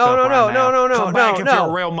fuck No, up no, right no, now. no, no, Come no, back if no. you're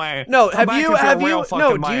a real man. No, Come back if you're a real fucking no,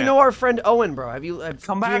 do you man. know our friend Owen, bro? Come Come do you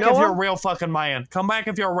back know if you're a him? real fucking man. Come back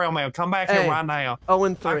if you're a real man. Come back Hey, here right now.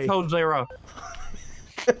 Owen I 3. code zero.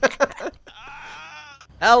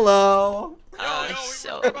 Hello. No,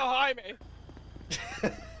 so- we're behind me.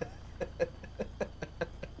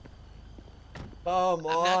 Come on, I'm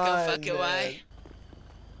not gonna fucking lie.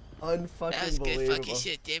 Unfucking That was good believable. fucking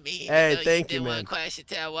shit, Jimmy. Even Hey, though thank you, didn't man. want to crash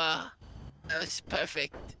into that wall. That was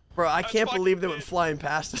perfect. Bro, I That's can't fucking believe they went good. flying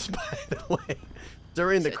past us, by the way,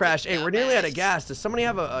 during the Such a crash. Hey, we're nearly out of dumbass. gas. Does somebody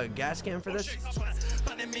have a gas can for this?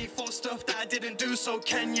 Banning me forced to stuff that I didn't do, so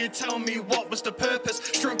can you tell me what was the purpose?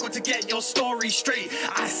 Struggle to get your story straight.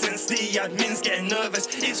 I sense the admin's getting nervous.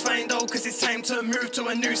 It's fine though, cause it's time to move to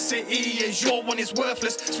a new city, as your one is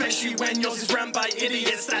worthless, especially when yours is ran by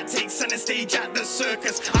idiots that take center stage at the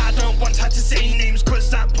circus. I don't want to say names,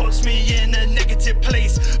 cause that puts me in a negative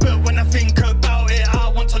place, but when I think about it,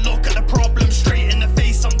 I want to look at the problem straight in the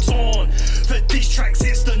face. I'm torn. For these tracks,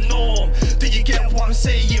 it's the norm. Do you get what I'm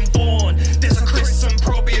saying, Vaughn? There's a Chris and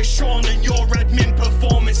probably a Sean, and your admin